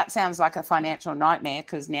 Well, that sounds like a financial nightmare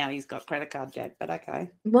because now he's got credit card debt, but okay.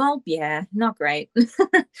 Well, yeah, not great.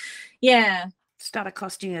 Yeah. Started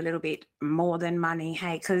costing you a little bit more than money,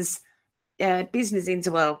 hey, because Business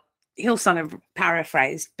Hillsong have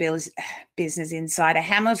paraphrased Bill's Business Insider.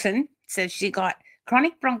 Hamilton says she got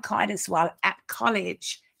chronic bronchitis while at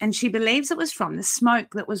college, and she believes it was from the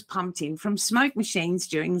smoke that was pumped in from smoke machines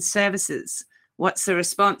during the services. What's the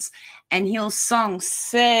response? And Hillsong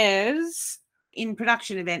says, in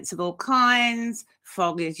production events of all kinds,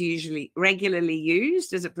 fog is usually regularly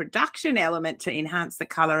used as a production element to enhance the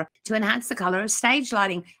color of stage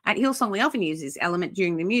lighting. At Hillsong, we often use this element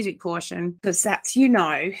during the music portion because that's,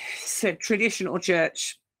 so traditional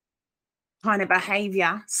church kind of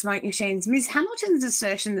behavior, smoke machines. Ms. Hamilton's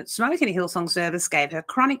assertion that smoke in a Hillsong service gave her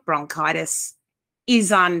chronic bronchitis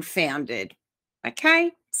is unfounded.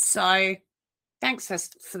 Okay, so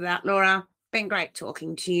thanks for that, Laura. Been great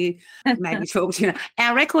talking to you. Maybe talk to you.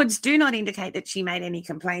 Our records do not indicate that she made any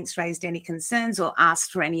complaints, raised any concerns, or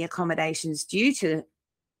asked for any accommodations due to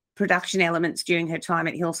production elements during her time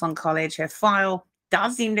at Hillsong College. Her file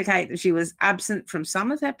does indicate that she was absent from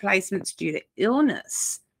some of her placements due to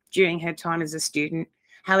illness during her time as a student.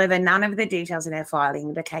 However, none of the details in her file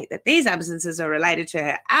indicate that these absences are related to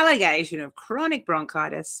her allegation of chronic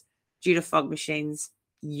bronchitis due to fog machines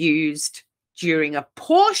used during a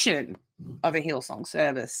portion of a Hillsong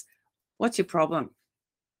service. What's your problem?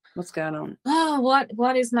 What's going on? Oh,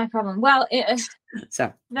 what is my problem? Well,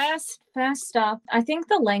 so first up, I think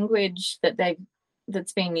the language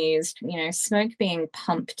that's being used, smoke being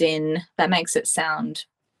pumped in, that makes it sound,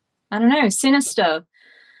 I don't know, sinister.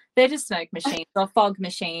 They're just smoke machines or fog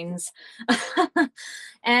machines.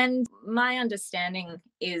 And my understanding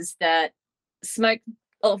is that smoke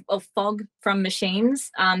or fog from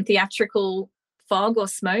machines, theatrical fog or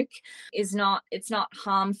smoke, it's not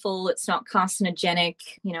harmful, it's not carcinogenic,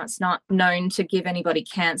 it's not known to give anybody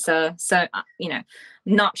cancer. So,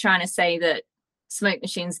 not trying to say that smoke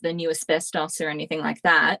machines are the new asbestos or anything like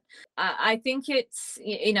that. I think it's,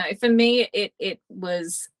 for me, it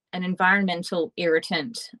was an environmental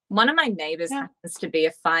irritant. One of my neighbors happens to be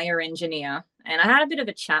a fire engineer, and I had a bit of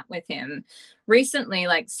a chat with him recently,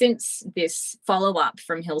 since this follow-up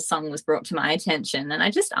from Hillsong was brought to my attention. And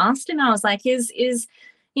I just asked him, I was like, is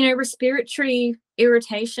respiratory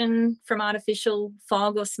irritation from artificial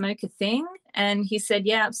fog or smoke a thing? And he said,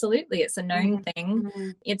 yeah, absolutely. It's a known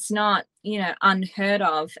thing. It's not, unheard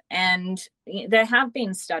of. And there have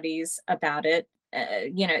been studies about it.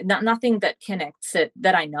 Nothing that connects it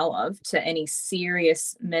that I know of to any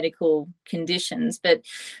serious medical conditions. But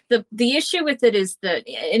the issue with it is that,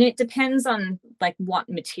 and it depends on what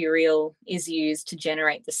material is used to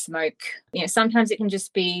generate the smoke. Sometimes it can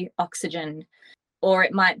just be oxygen, or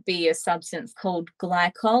it might be a substance called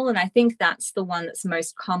glycol. And I think that's the one that's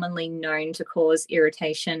most commonly known to cause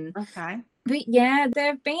irritation. Okay. But yeah, there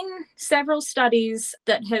have been several studies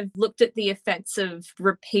that have looked at the effects of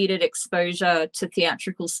repeated exposure to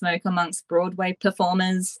theatrical smoke amongst Broadway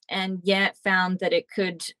performers, and found that it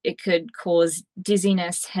could cause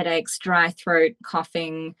dizziness, headaches, dry throat,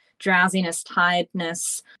 coughing, drowsiness,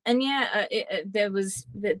 tiredness. And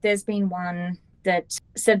there's been one that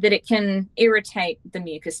said that it can irritate the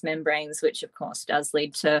mucous membranes, which of course does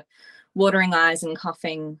lead to watering eyes and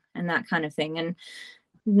coughing and that kind of thing. And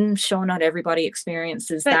I'm sure not everybody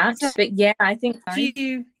experiences that, but I think so. Do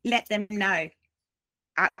you let them know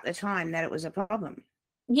at the time that it was a problem?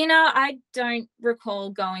 I don't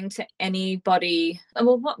recall going to anybody.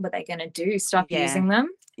 Well, what were they going to do? Stop using them?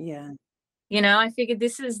 Yeah. I figured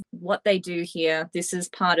this is what they do here. This is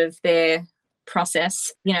part of their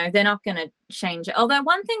process. They're not going to change it. Although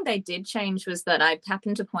one thing they did change was that I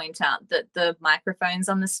happened to point out that the microphones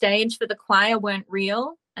on the stage for the choir weren't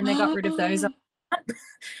real, and they got rid of those.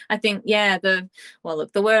 I think, the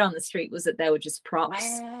word on the street was that they were just props.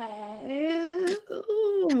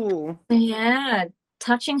 Ooh. Yeah,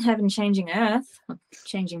 touching heaven, changing earth,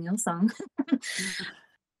 changing Hillsong.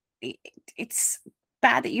 It's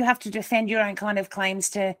bad that you have to defend your own kind of claims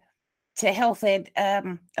to health ed.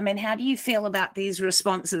 How do you feel about these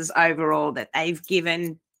responses overall that they've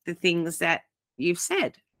given the things that you've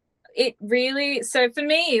said? It really, so for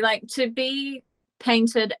me, to be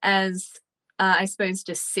painted as I suppose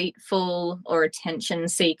deceitful or attention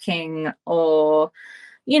seeking, or,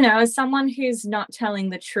 as someone who's not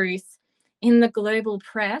telling the truth in the global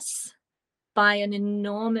press, by an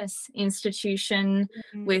enormous institution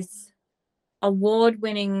Mm. with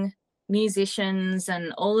award-winning musicians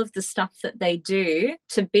and all of the stuff that they do,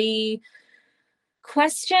 to be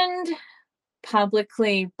questioned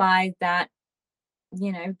publicly by that,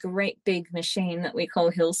 you know, great big machine that we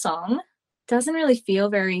call Hillsong doesn't really feel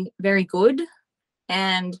very, very good.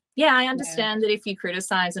 And yeah, I understand that if you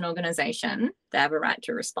criticize an organization, they have a right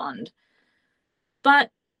to respond.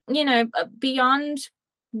 But, you know, beyond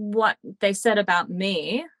what they said about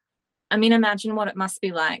me, I mean, imagine what it must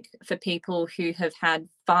be like for people who have had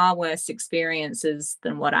far worse experiences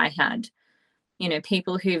than what I had. You know,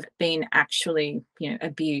 people who've been actually, you know,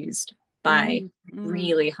 abused by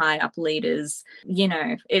really high up leaders. You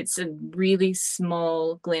know, it's a really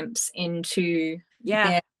small glimpse into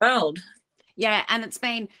their world. Yeah, and it's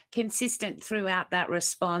been consistent throughout that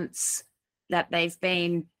response that they've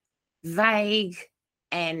been vague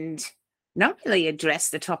and not really address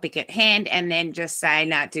the topic at hand, and then just say,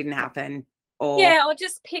 no, it didn't happen. Or Or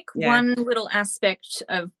just pick one little aspect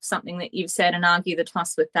of something that you've said and argue the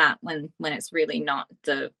toss with that when it's really not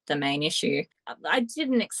the main issue. I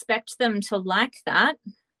didn't expect them to like that,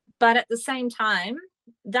 but at the same time,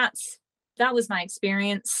 that was my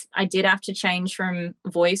experience. I did have to change from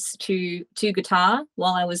voice to guitar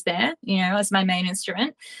while I was there, you know, as my main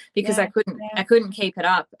instrument, because I couldn't keep it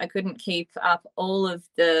up. I couldn't keep up all of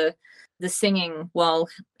the singing while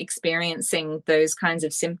experiencing those kinds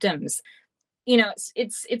of symptoms. You know,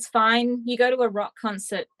 it's fine. You go to a rock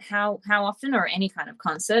concert how often, or any kind of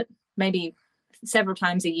concert, maybe several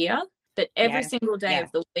times a year, but every single day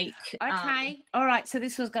of the week. Okay. All right. So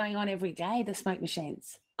this was going on every day, the smoke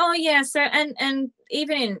machines. Oh yeah. So and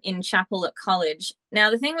even in chapel at college.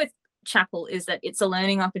 Now the thing with chapel is that it's a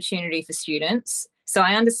learning opportunity for students. So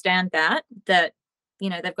I understand that you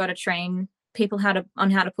know, they've got to train people how to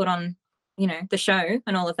put on, you know, the show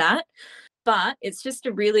and all of that. But it's just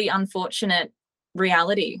a really unfortunate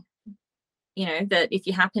reality, you know, that if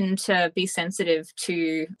you happen to be sensitive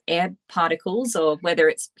to air particles or whether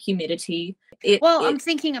it's humidity. I'm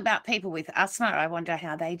thinking about people with asthma. I wonder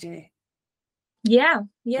how they do. Yeah,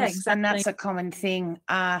 exactly. And that's a common thing.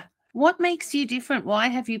 What makes you different? Why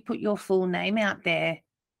have you put your full name out there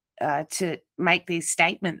to make these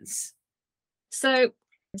statements? So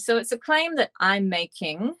it's a claim that I'm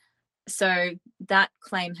making. So that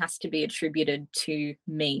claim has to be attributed to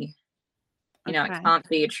me. You know, it can't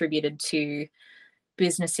be attributed to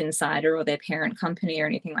Business Insider or their parent company or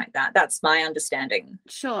anything like that. That's my understanding.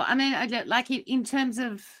 Sure. I mean, like in terms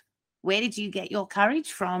of where did you get your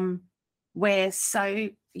courage from? Where, so,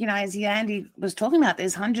 you know, as Andy was talking about,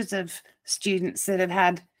 there's hundreds of students that have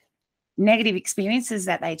had negative experiences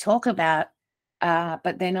that they talk about,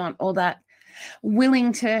 but they're not all that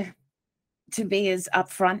willing to be as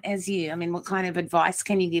upfront as you. I mean, what kind of advice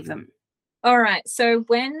can you give them? All right. So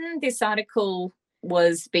when this article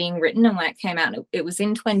was being written and when it came out, it was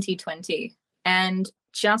in 2020. And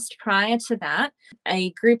just prior to that, a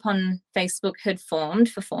group on Facebook had formed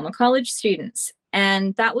for former college students.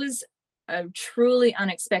 And that was a truly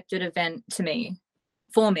unexpected event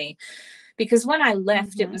for me. Because when I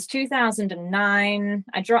left, it was 2009.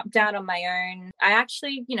 I dropped out on my own. I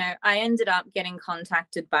actually, you know, I ended up getting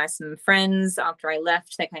contacted by some friends after I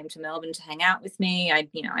left. They came to Melbourne to hang out with me. I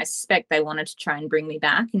suspect they wanted to try and bring me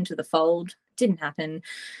back into the fold. Didn't happen.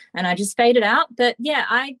 And I just faded out. But yeah,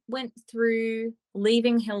 I went through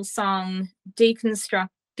leaving Hillsong,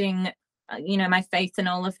 deconstructing, you know, my faith and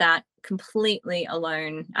all of that completely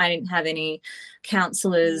alone. I didn't have any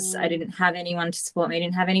counselors. I didn't have anyone to support me. I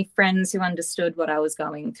didn't have any friends who understood what I was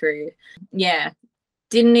going through. Yeah.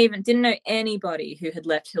 Didn't know anybody who had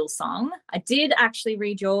left Hillsong. I did actually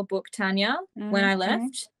read your book, Tanya, when I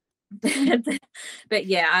left. But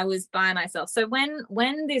yeah, I was by myself. So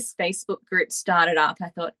when this Facebook group started up, I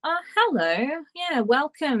thought, oh, hello. Yeah,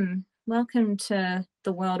 welcome to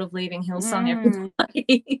the world of leaving Hillsong,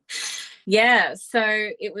 everybody. Yeah, so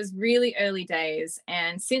it was really early days,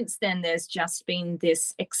 and since then there's just been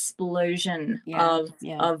this explosion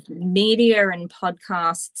of media and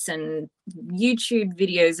podcasts and YouTube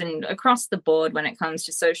videos and across the board when it comes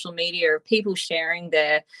to social media, of people sharing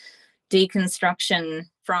their deconstruction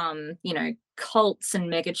from, you know, cults and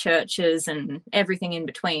mega churches and everything in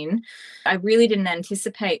between. I really didn't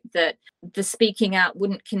anticipate that the speaking out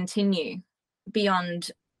wouldn't continue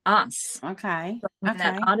beyond us.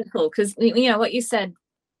 That article, because, you know, what you said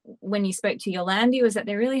when you spoke to Yolandi was that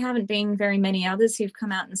there really haven't been very many others who've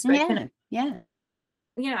come out and spoken.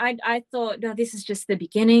 I thought, no, this is just the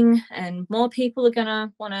beginning, and more people are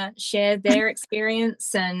gonna want to share their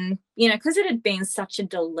experience, and because it had been such a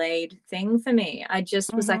delayed thing for me, I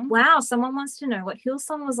just was like, wow, someone wants to know what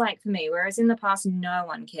Hillsong was like for me, whereas in the past, no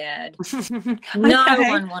one cared. No Okay.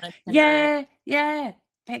 one wanted to know. Yeah.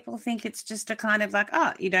 People think it's just a kind of like,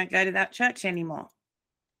 oh, you don't go to that church anymore.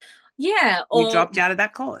 Yeah, You or dropped out of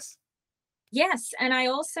that course. yes, and I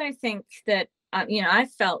also think that I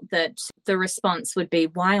felt that the response would be,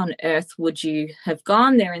 why on earth would you have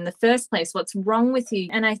gone there in the first place? What's wrong with you?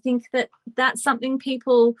 And I think that that's something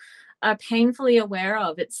people are painfully aware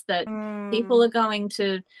of. It's that people are going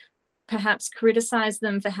to perhaps criticize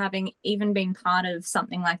them for having even been part of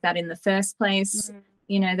something like that in the first place.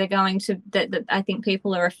 They're going to, that I think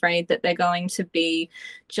people are afraid that they're going to be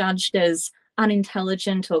judged as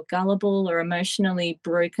unintelligent or gullible or emotionally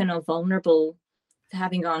broken or vulnerable for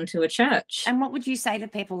having gone to a church. And what would you say to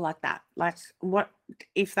people like that? Like, what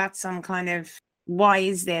if that's some kind of, why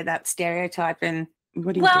is there that stereotype, and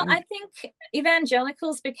what do you Well, do? I think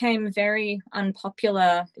evangelicals became very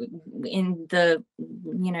unpopular in the,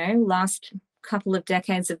 last couple of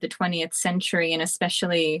decades of the 20th century, and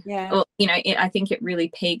especially, I think it really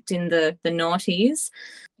peaked in the noughties,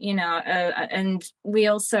 and we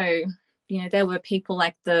also, there were people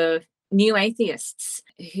like the new atheists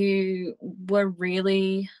who were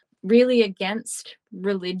really, really against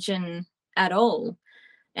religion at all.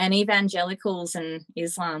 And evangelicals and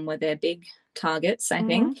Islam were their big targets, I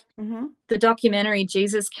think. The documentary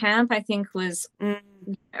Jesus Camp, I think, was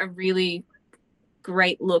a really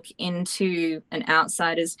great look into an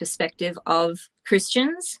outsider's perspective of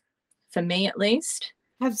Christians, for me at least.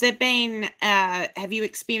 Has there been, have you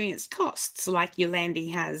experienced costs like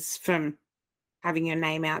Yolandi has from having your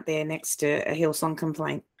name out there next to a Hillsong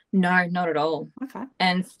complaint? No, not at all. Okay.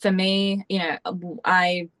 And for me,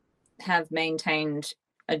 I have maintained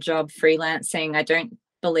a job freelancing. I don't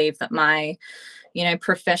believe that my,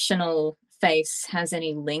 professional face has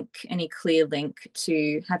any clear link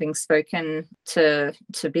to having spoken to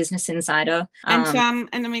Business Insider. And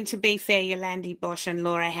I mean, to be fair, Yolandi Bosch and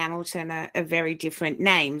Laura Hamilton are very different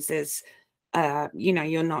names. There's,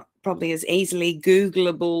 you're not probably as easily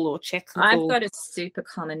Googleable or checkable. I've got a super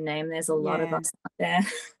common name. There's a lot of us out there.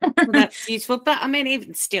 Well, that's useful. But I mean,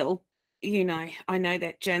 even still, I know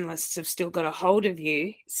that journalists have still got a hold of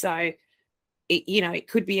you. So, it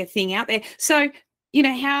could be a thing out there. So,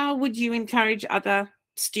 how would you encourage other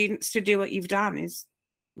students to do what you've done is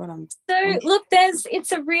what I'm... So, look,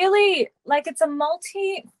 it's a really, it's a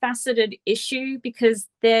multifaceted issue, because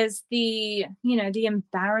there's the, the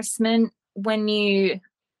embarrassment when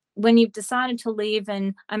you've decided to leave.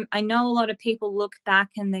 And I know a lot of people look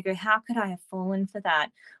back and they go, how could I have fallen for that?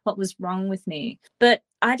 What was wrong with me? But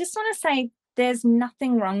I just want to say there's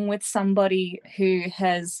nothing wrong with somebody who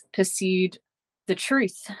has pursued the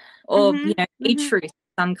truth or, a truth of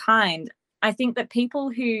some kind. I think that people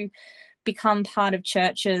who become part of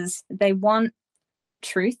churches, they want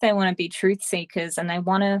truth. They want to be truth seekers, and they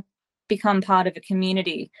want to become part of a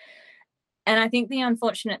community. And I think the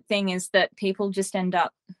unfortunate thing is that people just end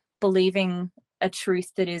up believing a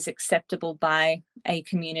truth that is acceptable by a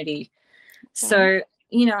community. So,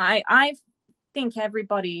 I think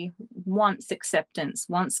everybody wants acceptance,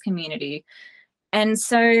 wants community. And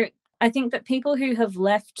so I think that people who have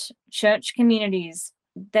left church communities,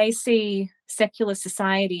 they see secular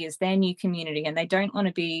society as their new community, and they don't want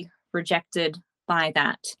to be rejected by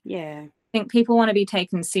that. Yeah. I think people want to be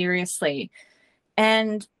taken seriously.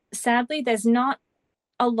 And sadly, there's not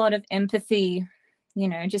a lot of empathy,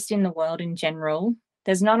 just in the world in general.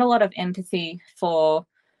 There's not a lot of empathy for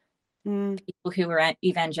people who are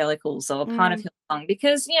evangelicals or part of Hillsong,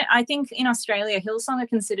 because, I think in Australia, Hillsong are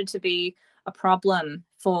considered to be a problem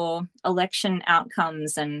for election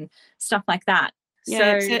outcomes and stuff like that.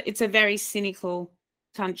 Yeah, so it's a very cynical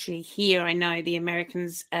country here. I know the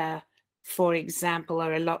Americans, for example,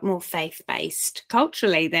 are a lot more faith-based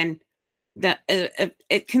culturally than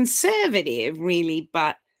a conservative, really,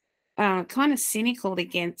 but kind of cynical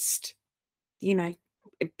against, a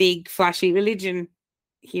big flashy religion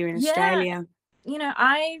here in Australia.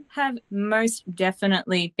 I have most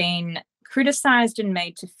definitely been criticized and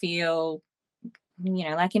made to feel,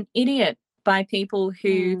 like an idiot by people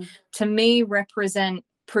who, to me, represent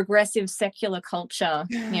progressive secular culture,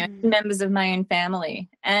 members of my own family.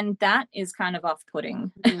 And that is kind of off-putting.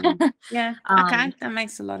 Yeah. Okay. That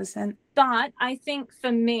makes a lot of sense. But I think for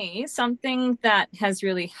me, something that has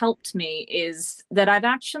really helped me is that I've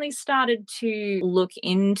actually started to look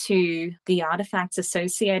into the artifacts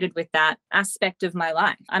associated with that aspect of my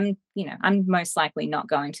life. I'm most likely not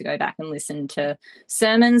going to go back and listen to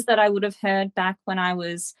sermons that I would have heard back when I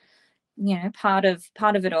was, part of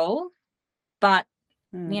it all. But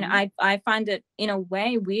I find it in a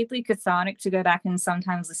way weirdly cathartic to go back and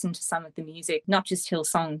sometimes listen to some of the music, not just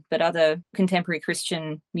Hillsong, but other contemporary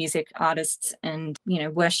Christian music artists and,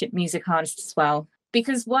 worship music artists as well.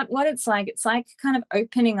 Because what it's like kind of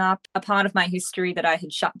opening up a part of my history that I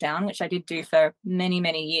had shut down, which I did do for many,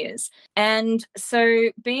 many years. And so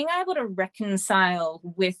being able to reconcile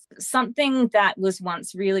with something that was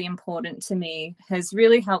once really important to me has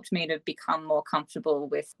really helped me to become more comfortable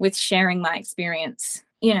with sharing my experience,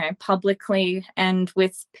 publicly and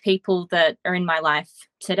with people that are in my life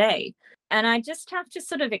today. And I just have to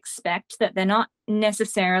sort of expect that they're not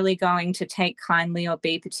necessarily going to take kindly or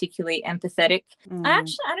be particularly empathetic. I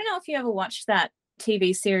don't know if you ever watched that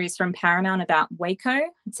TV series from Paramount about Waco.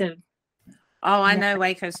 I know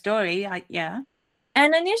Waco's story. Yeah.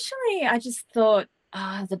 And initially I just thought,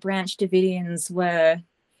 the Branch Davidians were,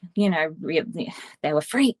 they were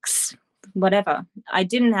freaks, whatever. I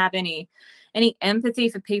didn't have any empathy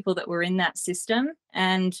for people that were in that system.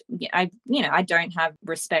 And I don't have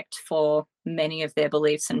respect for many of their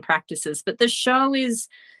beliefs and practices, but the show is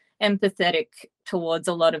empathetic towards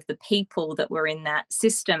a lot of the people that were in that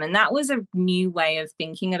system. And that was a new way of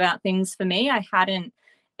thinking about things for me. I hadn't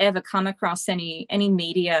ever come across any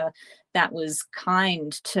media that was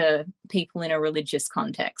kind to people in a religious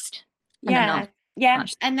context. Yeah.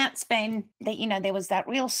 And that's been that, there was that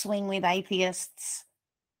real swing with atheists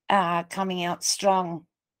coming out strong,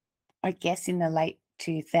 I guess, in the late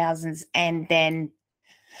 2000s. And then,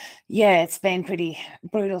 it's been pretty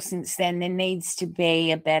brutal since then. There needs to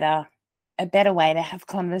be a better way to have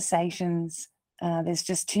conversations. There's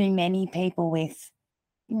just too many people with,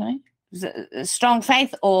 a strong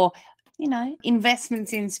faith or,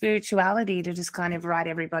 investments in spirituality to just kind of write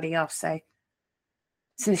everybody off. So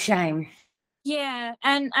it's a shame. Yeah.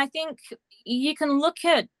 And I think you can look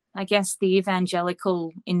at, I guess, the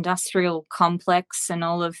evangelical industrial complex and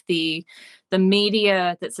all of the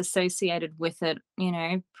media that's associated with it,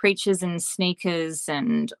 preachers and sneakers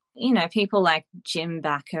and, people like Jim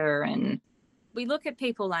Bakker. And we look at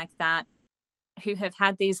people like that who have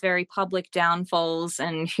had these very public downfalls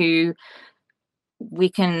and who we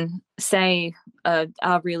can say are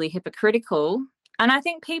really hypocritical. And I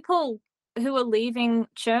think people who are leaving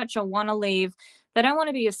church or want to leave, they don't want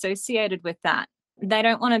to be associated with that. They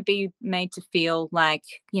don't want to be made to feel like,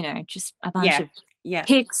 just a bunch of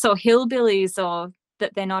hicks or hillbillies or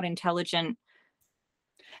that they're not intelligent.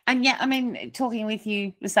 And talking with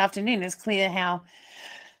you this afternoon, it's clear how,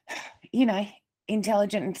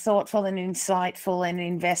 intelligent and thoughtful and insightful and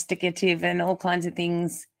investigative and all kinds of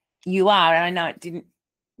things you are. And I know it didn't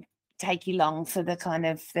take you long for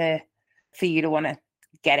for you to want to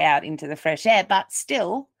get out into the fresh air, but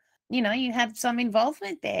still, you had some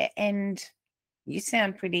involvement there and you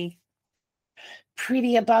sound pretty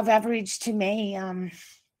above average to me.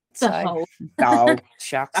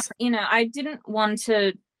 Shucks. I didn't want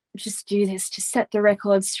to just do this to set the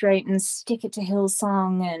record straight and stick it to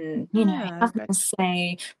Hillsong and, have to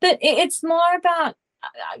say. But it's more about,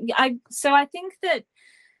 I think that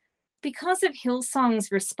because of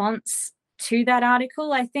Hillsong's response to that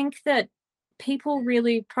article, I think that people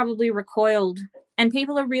really probably recoiled and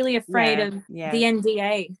people are really afraid of the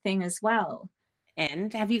NDA thing as well.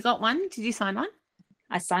 And have you got one? Did you sign one?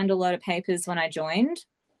 I signed a lot of papers when I joined,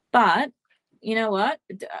 but you know what?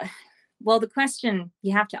 Well, the question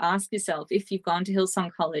you have to ask yourself if you've gone to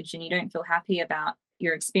Hillsong College and you don't feel happy about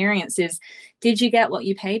your experience is, did you get what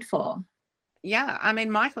you paid for? Yeah.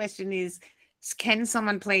 My question is, can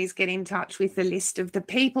someone please get in touch with the list of the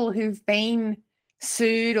people who've been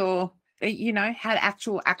sued or, had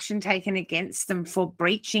actual action taken against them for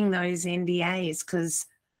breaching those NDAs? Because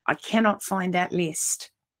I cannot find that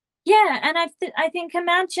list. Yeah, and I think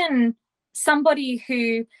imagine somebody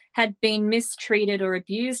who had been mistreated or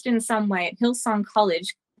abused in some way at Hillsong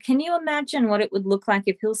College. Can you imagine what it would look like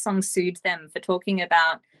if Hillsong sued them for talking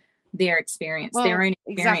about their experience, their own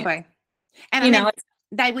experience? Exactly. And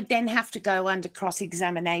they would then have to go under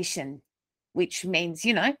cross-examination, which means,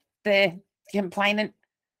 the complainant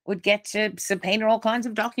would get to subpoena all kinds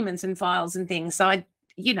of documents and files and things. So I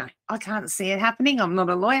can't see it happening. I'm not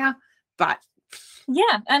a lawyer, but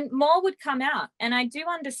Yeah, and more would come out. And I do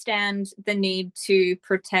understand the need to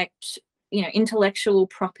protect, intellectual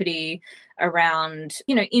property around,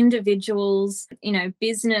 individuals,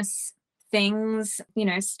 business things,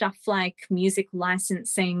 stuff like music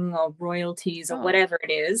licensing or royalties or Oh. whatever it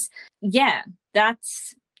is. Yeah,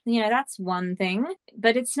 that's one thing,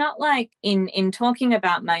 but it's not like in talking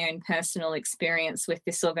about my own personal experience with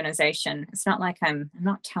this organization, it's not like I'm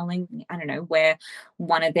not telling, I don't know, where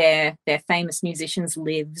one of their famous musicians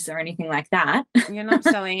lives or anything like that. You're not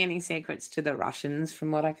selling any secrets to the Russians,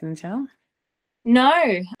 from what I can tell.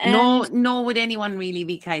 No. Nor would anyone really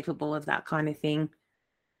be capable of that kind of thing.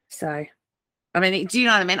 So, I mean, do you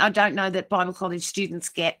know what I mean? I don't know that Bible college students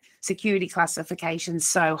get security classifications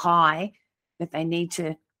so high that they need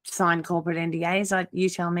to sign corporate NDAs. You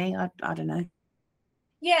tell me. I don't know.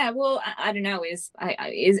 Yeah, well, I don't know.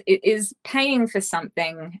 Is paying for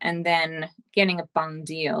something and then getting a bung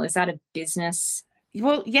deal, is that a business?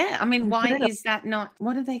 Well, yeah. I mean, why Incredible. is that not?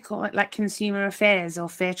 What do they call it? Like consumer affairs or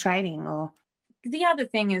fair trading or? The other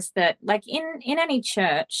thing is that, like, in any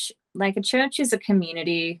church, like, a church is a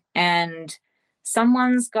community, and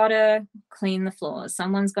someone's got to clean the floors,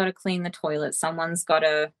 someone's got to clean the toilets, someone's got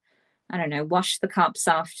to, I don't know, wash the cups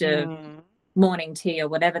after morning tea or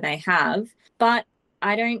whatever they have. But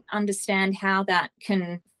I don't understand how that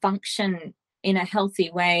can function in a healthy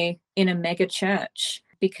way in a mega church,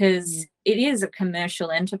 because it is a commercial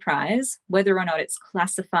enterprise, whether or not it's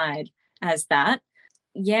classified as that.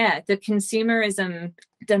 Yeah, the consumerism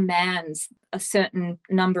demands a certain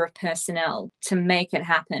number of personnel to make it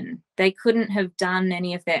happen. They couldn't have done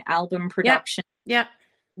any of their album production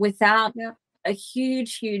without a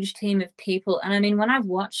huge, huge team of people. And I mean, when I've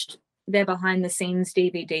watched their behind the scenes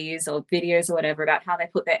DVDs or videos or whatever about how they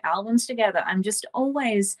put their albums together, I'm just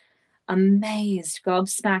always amazed,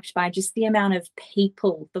 gobsmacked by just the amount of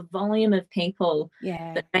people, the volume of people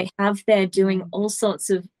that they have there doing all sorts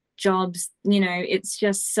of jobs. It's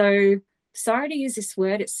just so, sorry to use this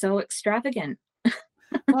word, it's so extravagant.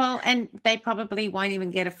 Well, and they probably won't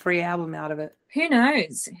even get a free album out of it. Who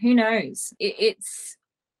knows? It's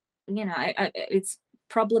it's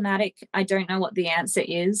problematic. I don't know what the answer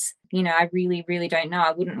is. I really, really don't know.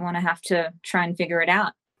 I wouldn't want to have to try and figure it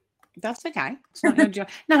out. That's okay. It's not your job.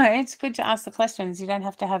 No, it's good to ask the questions. You don't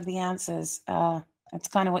have to have the answers. That's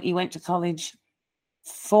kind of what you went to college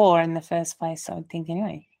for in the first place, I would think,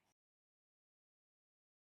 anyway.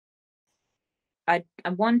 I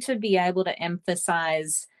want to be able to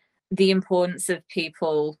emphasize the importance of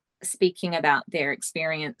people speaking about their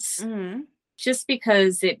experience, just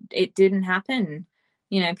because it didn't happen.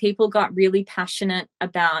 People got really passionate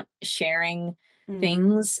about sharing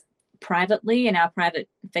things privately in our private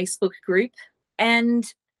Facebook group,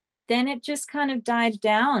 and then it just kind of died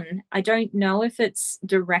down. I don't know if it's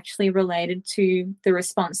directly related to the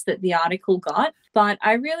response that the article got, but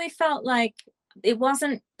I really felt like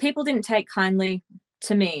people didn't take kindly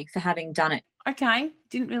to me for having done it. Okay,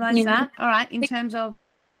 didn't realize that. All right, in terms of...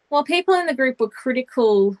 Well, people in the group were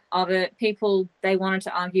critical of it. They wanted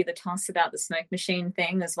to argue the toss about the smoke machine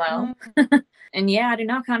thing as well. And yeah, I don't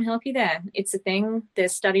know, I can't help you there. It's a thing.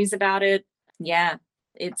 There's studies about it.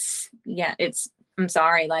 I'm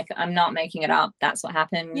sorry, like, I'm not making it up. That's what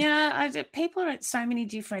happened. Yeah, people are at so many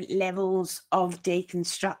different levels of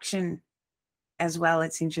deconstruction as well.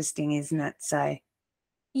 It's interesting, isn't it? So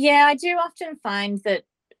yeah, I do often find that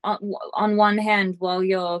on one hand, while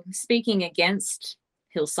you're speaking against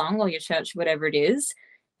Hillsong or your church, whatever it is,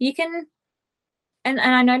 you can, and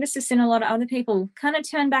I notice this in a lot of other people, kind of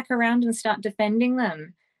turn back around and start defending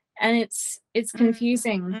them. And it's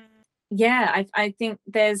confusing. Yeah, I think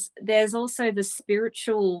there's also the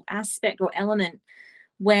spiritual aspect or element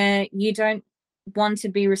where you don't want to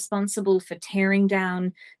be responsible for tearing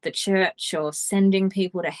down the church or sending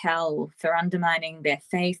people to hell for undermining their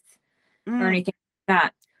faith or anything like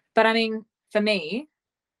that. But I mean, for me,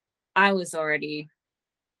 I was already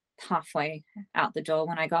halfway out the door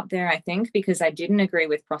when I got there, I think, because I didn't agree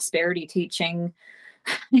with prosperity teaching,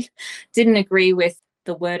 didn't agree with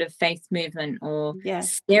the word of faith movement or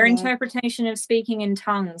their interpretation of speaking in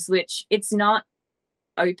tongues, which it's not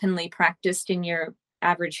openly practiced in your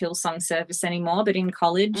average Hillsong service anymore, but in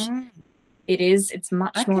college it is. It's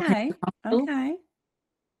much more Pentecostal.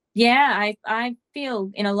 Yeah, I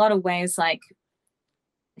feel in a lot of ways like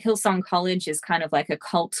Hillsong College is kind of like a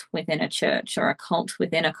cult within a church or a cult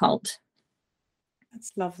within a cult.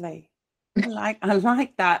 That's lovely. I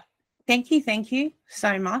like that. Thank you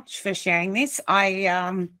so much for sharing this.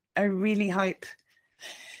 I really hope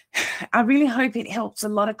it helps a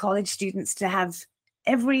lot of college students to have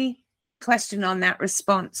every question on that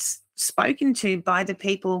response spoken to by the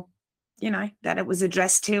people that it was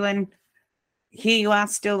addressed to, and here you are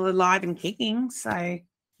still alive and kicking. So,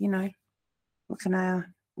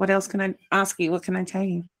 what else can I ask you? What can I tell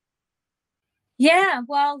you? Yeah,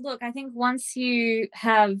 well, look, I think once you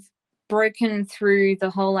have broken through the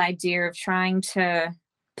whole idea of trying to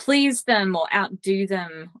please them or outdo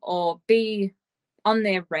them or be on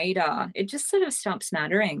their radar, it just sort of stops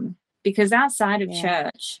mattering, because outside of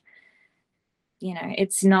church,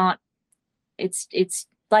 it's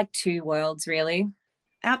like two worlds, really.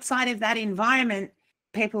 Outside of that environment,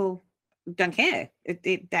 people don't care.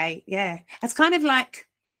 It's kind of like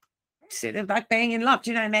sort of like being in love.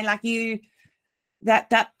 Do you know what I mean? Like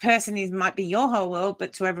that person might be your whole world,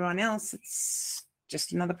 but to everyone else, it's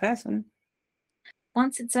just another person.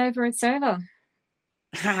 Once it's over, it's over.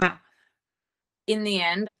 In the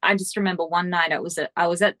end, I just remember one night I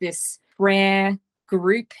was at this prayer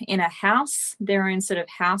group in a house, their own sort of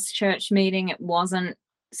house church meeting. It wasn't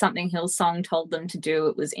something Hillsong told them to do.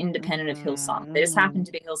 It was independent of Hillsong. They just happened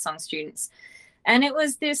to be Hillsong students. And it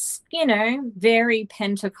was this, very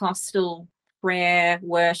Pentecostal prayer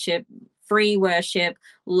worship, free worship,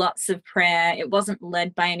 lots of prayer. It wasn't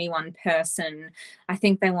led by any one person. I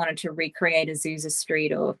think they wanted to recreate Azusa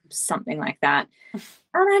Street or something like that. And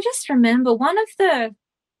I just remember one of the,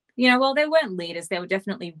 well, they weren't leaders. They were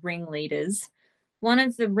definitely ringleaders. One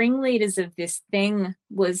of the ringleaders of this thing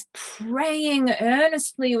was praying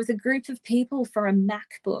earnestly with a group of people for a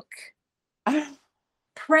MacBook.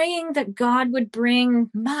 Praying that God would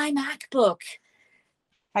bring my MacBook.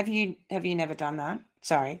 Have you never done that?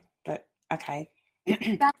 Sorry, but okay.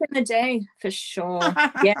 Back in the day, for sure.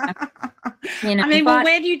 Yeah.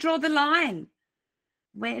 Where do you draw the line?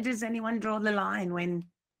 Where does anyone draw the line when,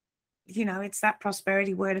 it's that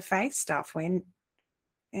prosperity word of faith stuff, when,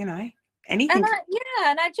 anything.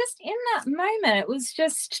 And I just, in that moment, it was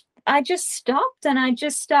just, I just stopped and I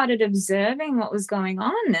just started observing what was going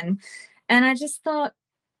on. And I just thought,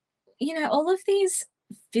 all of these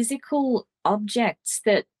physical objects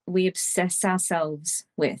that we obsess ourselves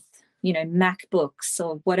with, MacBooks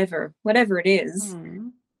or whatever it is,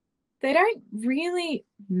 they don't really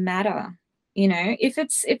matter.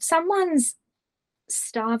 If someone's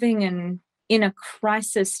starving and in a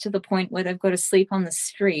crisis to the point where they've got to sleep on the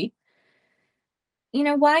street,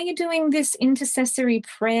 why are you doing this intercessory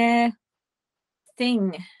prayer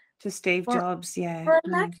thing? To Steve Jobs, yeah. For a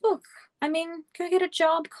MacBook. I mean, go get a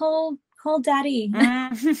job, call daddy.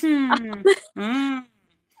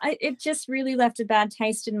 It just really left a bad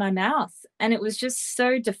taste in my mouth. And it was just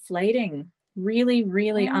so deflating, really,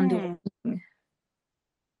 really underwhelming.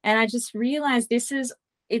 And I just realized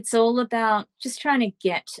it's all about just trying to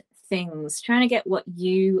get things, trying to get what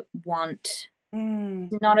you want.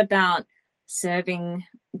 It's not about serving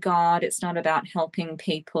God. It's not about helping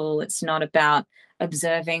people. It's not about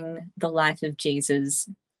observing the life of Jesus.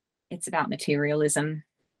 It's about materialism.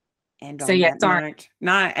 And on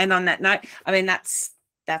that note, I mean, that's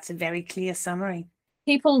a very clear summary.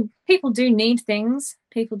 People do need things.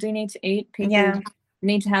 People do need to eat. People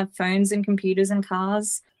need to have phones and computers and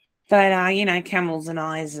cars. But camels and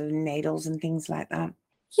eyes and needles and things like that.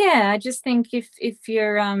 Yeah, I just think if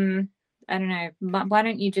you're I don't know, why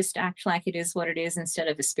don't you just act like it is what it is instead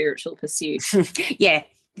of a spiritual pursuit? Yeah.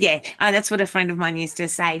 That's what a friend of mine used to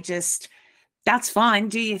say. Just, that's fine,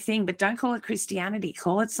 do your thing, but don't call it Christianity.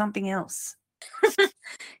 Call it something else.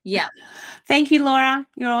 Yeah. Thank you, Laura.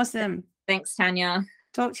 You're awesome. Thanks, Tanya.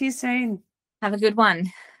 Talk to you soon. Have a good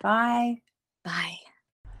one. Bye. Bye.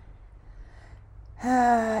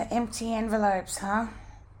 Empty envelopes, huh?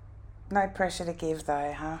 No pressure to give,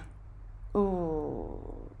 though, huh?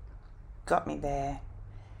 Ooh, got me there.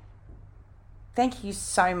 Thank you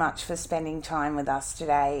so much for spending time with us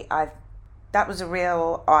today. That was a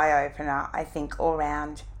real eye-opener, I think, all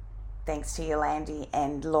round. Thanks to Yolandi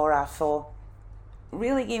and Laura for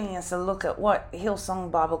really giving us a look at what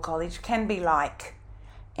Hillsong Bible College can be like.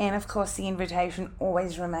 And, of course, the invitation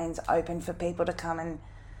always remains open for people to come and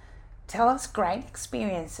tell us great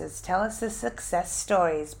experiences, tell us the success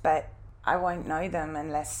stories, but I won't know them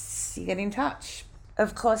unless you get in touch.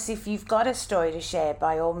 Of course, if you've got a story to share,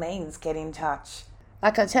 by all means, get in touch.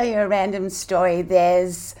 Like, I'll tell you a random story.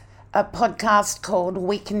 There's a podcast called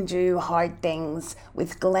We Can Do Hard Things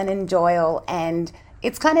with Glennon Doyle, and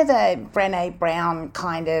it's kind of a Brené Brown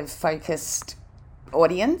kind of focused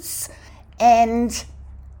audience. And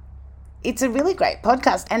it's a really great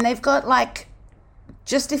podcast, and they've got like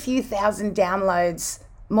just a few thousand downloads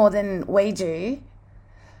more than we do,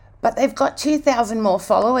 but they've got 2,000 more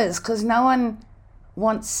followers because no one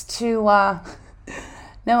wants to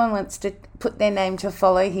put their name to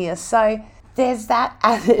follow here. So there's that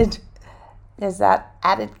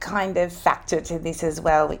added kind of factor to this as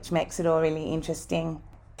well, which makes it all really interesting.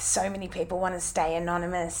 So many people want to stay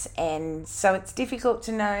anonymous, and so it's difficult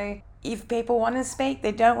to know if people want to speak,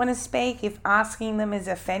 they don't want to speak, if asking them is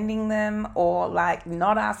offending them, or like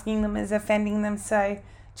not asking them is offending them. So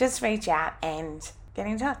just reach out and get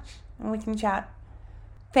in touch and we can chat.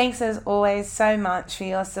 Thanks as always so much for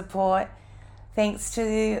your support. Thanks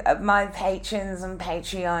to my patrons on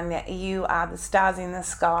Patreon. You are the stars in the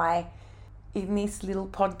sky in this little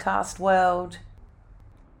podcast world.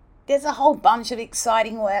 There's a whole bunch of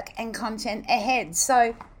exciting work and content ahead.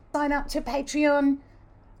 So sign up to Patreon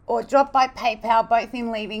or drop by PayPal, both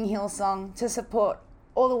in Leaving Hillsong, to support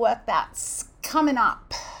all the work that's coming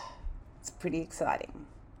up. It's pretty exciting.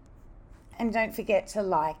 And don't forget to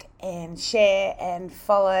like and share and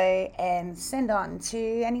follow and send on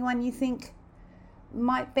to anyone you think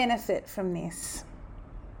might benefit from this.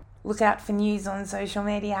 Look out for news on social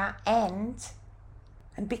media and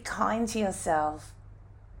be kind to yourself.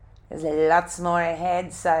 There's lots more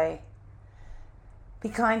ahead, so be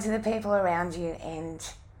kind to the people around you and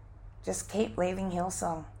just keep leaving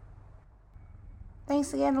Hillsong.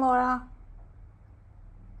 Thanks again, Laura.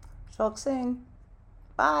 Talk soon.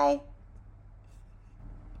 Bye.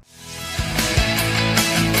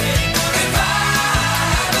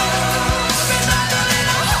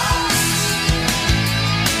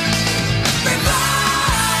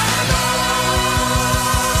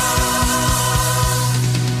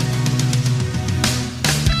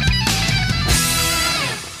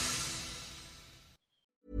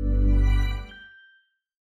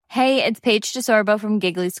 Hey, it's Paige DeSorbo from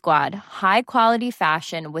Giggly Squad. High quality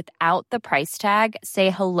fashion without the price tag. Say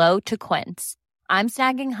hello to Quince. I'm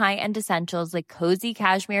snagging high-end essentials like cozy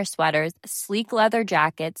cashmere sweaters, sleek leather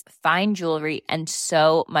jackets, fine jewelry, and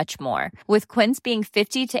so much more. With Quince being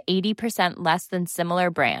 50 to 80% less than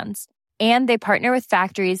similar brands. And they partner with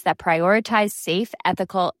factories that prioritize safe,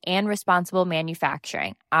 ethical, and responsible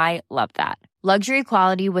manufacturing. I love that. Luxury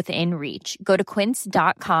quality within reach. Go to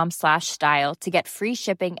quince.com/style to get free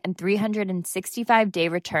shipping and 365-day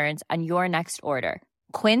returns on your next order.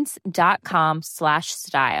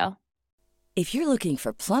 Quince.com/style. If you're looking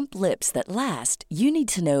for plump lips that last, you need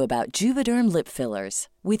to know about Juvederm lip fillers.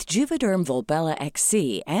 With Juvederm Volbella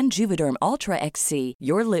XC and Juvederm Ultra XC,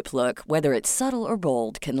 your lip look, whether it's subtle or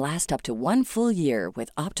bold, can last up to 1 full year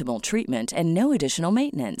with optimal treatment and no additional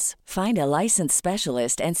maintenance. Find a licensed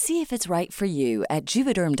specialist and see if it's right for you at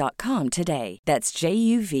Juvederm.com today. That's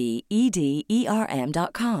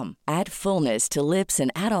JUVEDERM.com. Add fullness to lips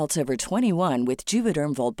in adults over 21 with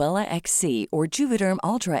Juvederm Volbella XC or Juvederm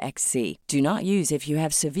Ultra XC. Do not use if you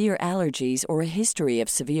have severe allergies or a history of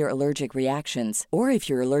severe allergic reactions, or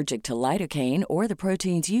if you're allergic to lidocaine or the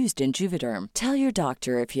proteins used in Juvederm. Tell your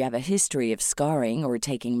doctor if you have a history of scarring or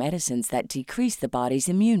taking medicines that decrease the body's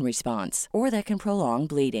immune response or that can prolong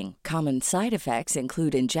bleeding. Common side effects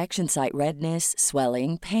include injection site redness,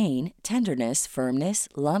 swelling, pain, tenderness, firmness,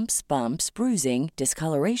 lumps, bumps, bruising,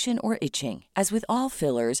 discoloration, or itching. As with all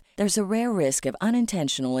fillers, there's a rare risk of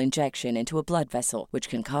unintentional injection into a blood vessel, which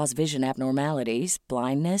can cause vision abnormalities,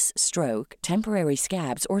 blindness, stroke, temporary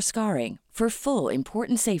scabs, or scarring. For full,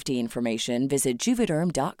 important safety information, visit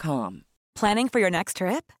Juvederm.com. Planning for your next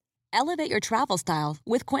trip? Elevate your travel style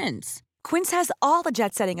with Quince. Quince has all the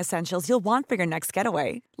jet-setting essentials you'll want for your next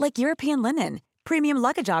getaway, like European linen, premium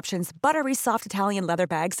luggage options, buttery soft Italian leather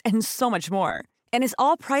bags, and so much more. And is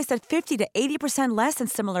all priced at 50 to 80% less than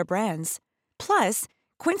similar brands. Plus,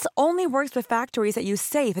 Quince only works with factories that use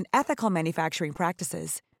safe and ethical manufacturing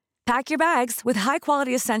practices. Pack your bags with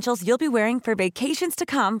high-quality essentials you'll be wearing for vacations to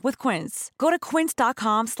come with Quince. Go to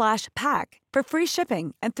quince.com/pack for free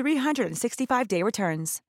shipping and 365-day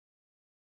returns.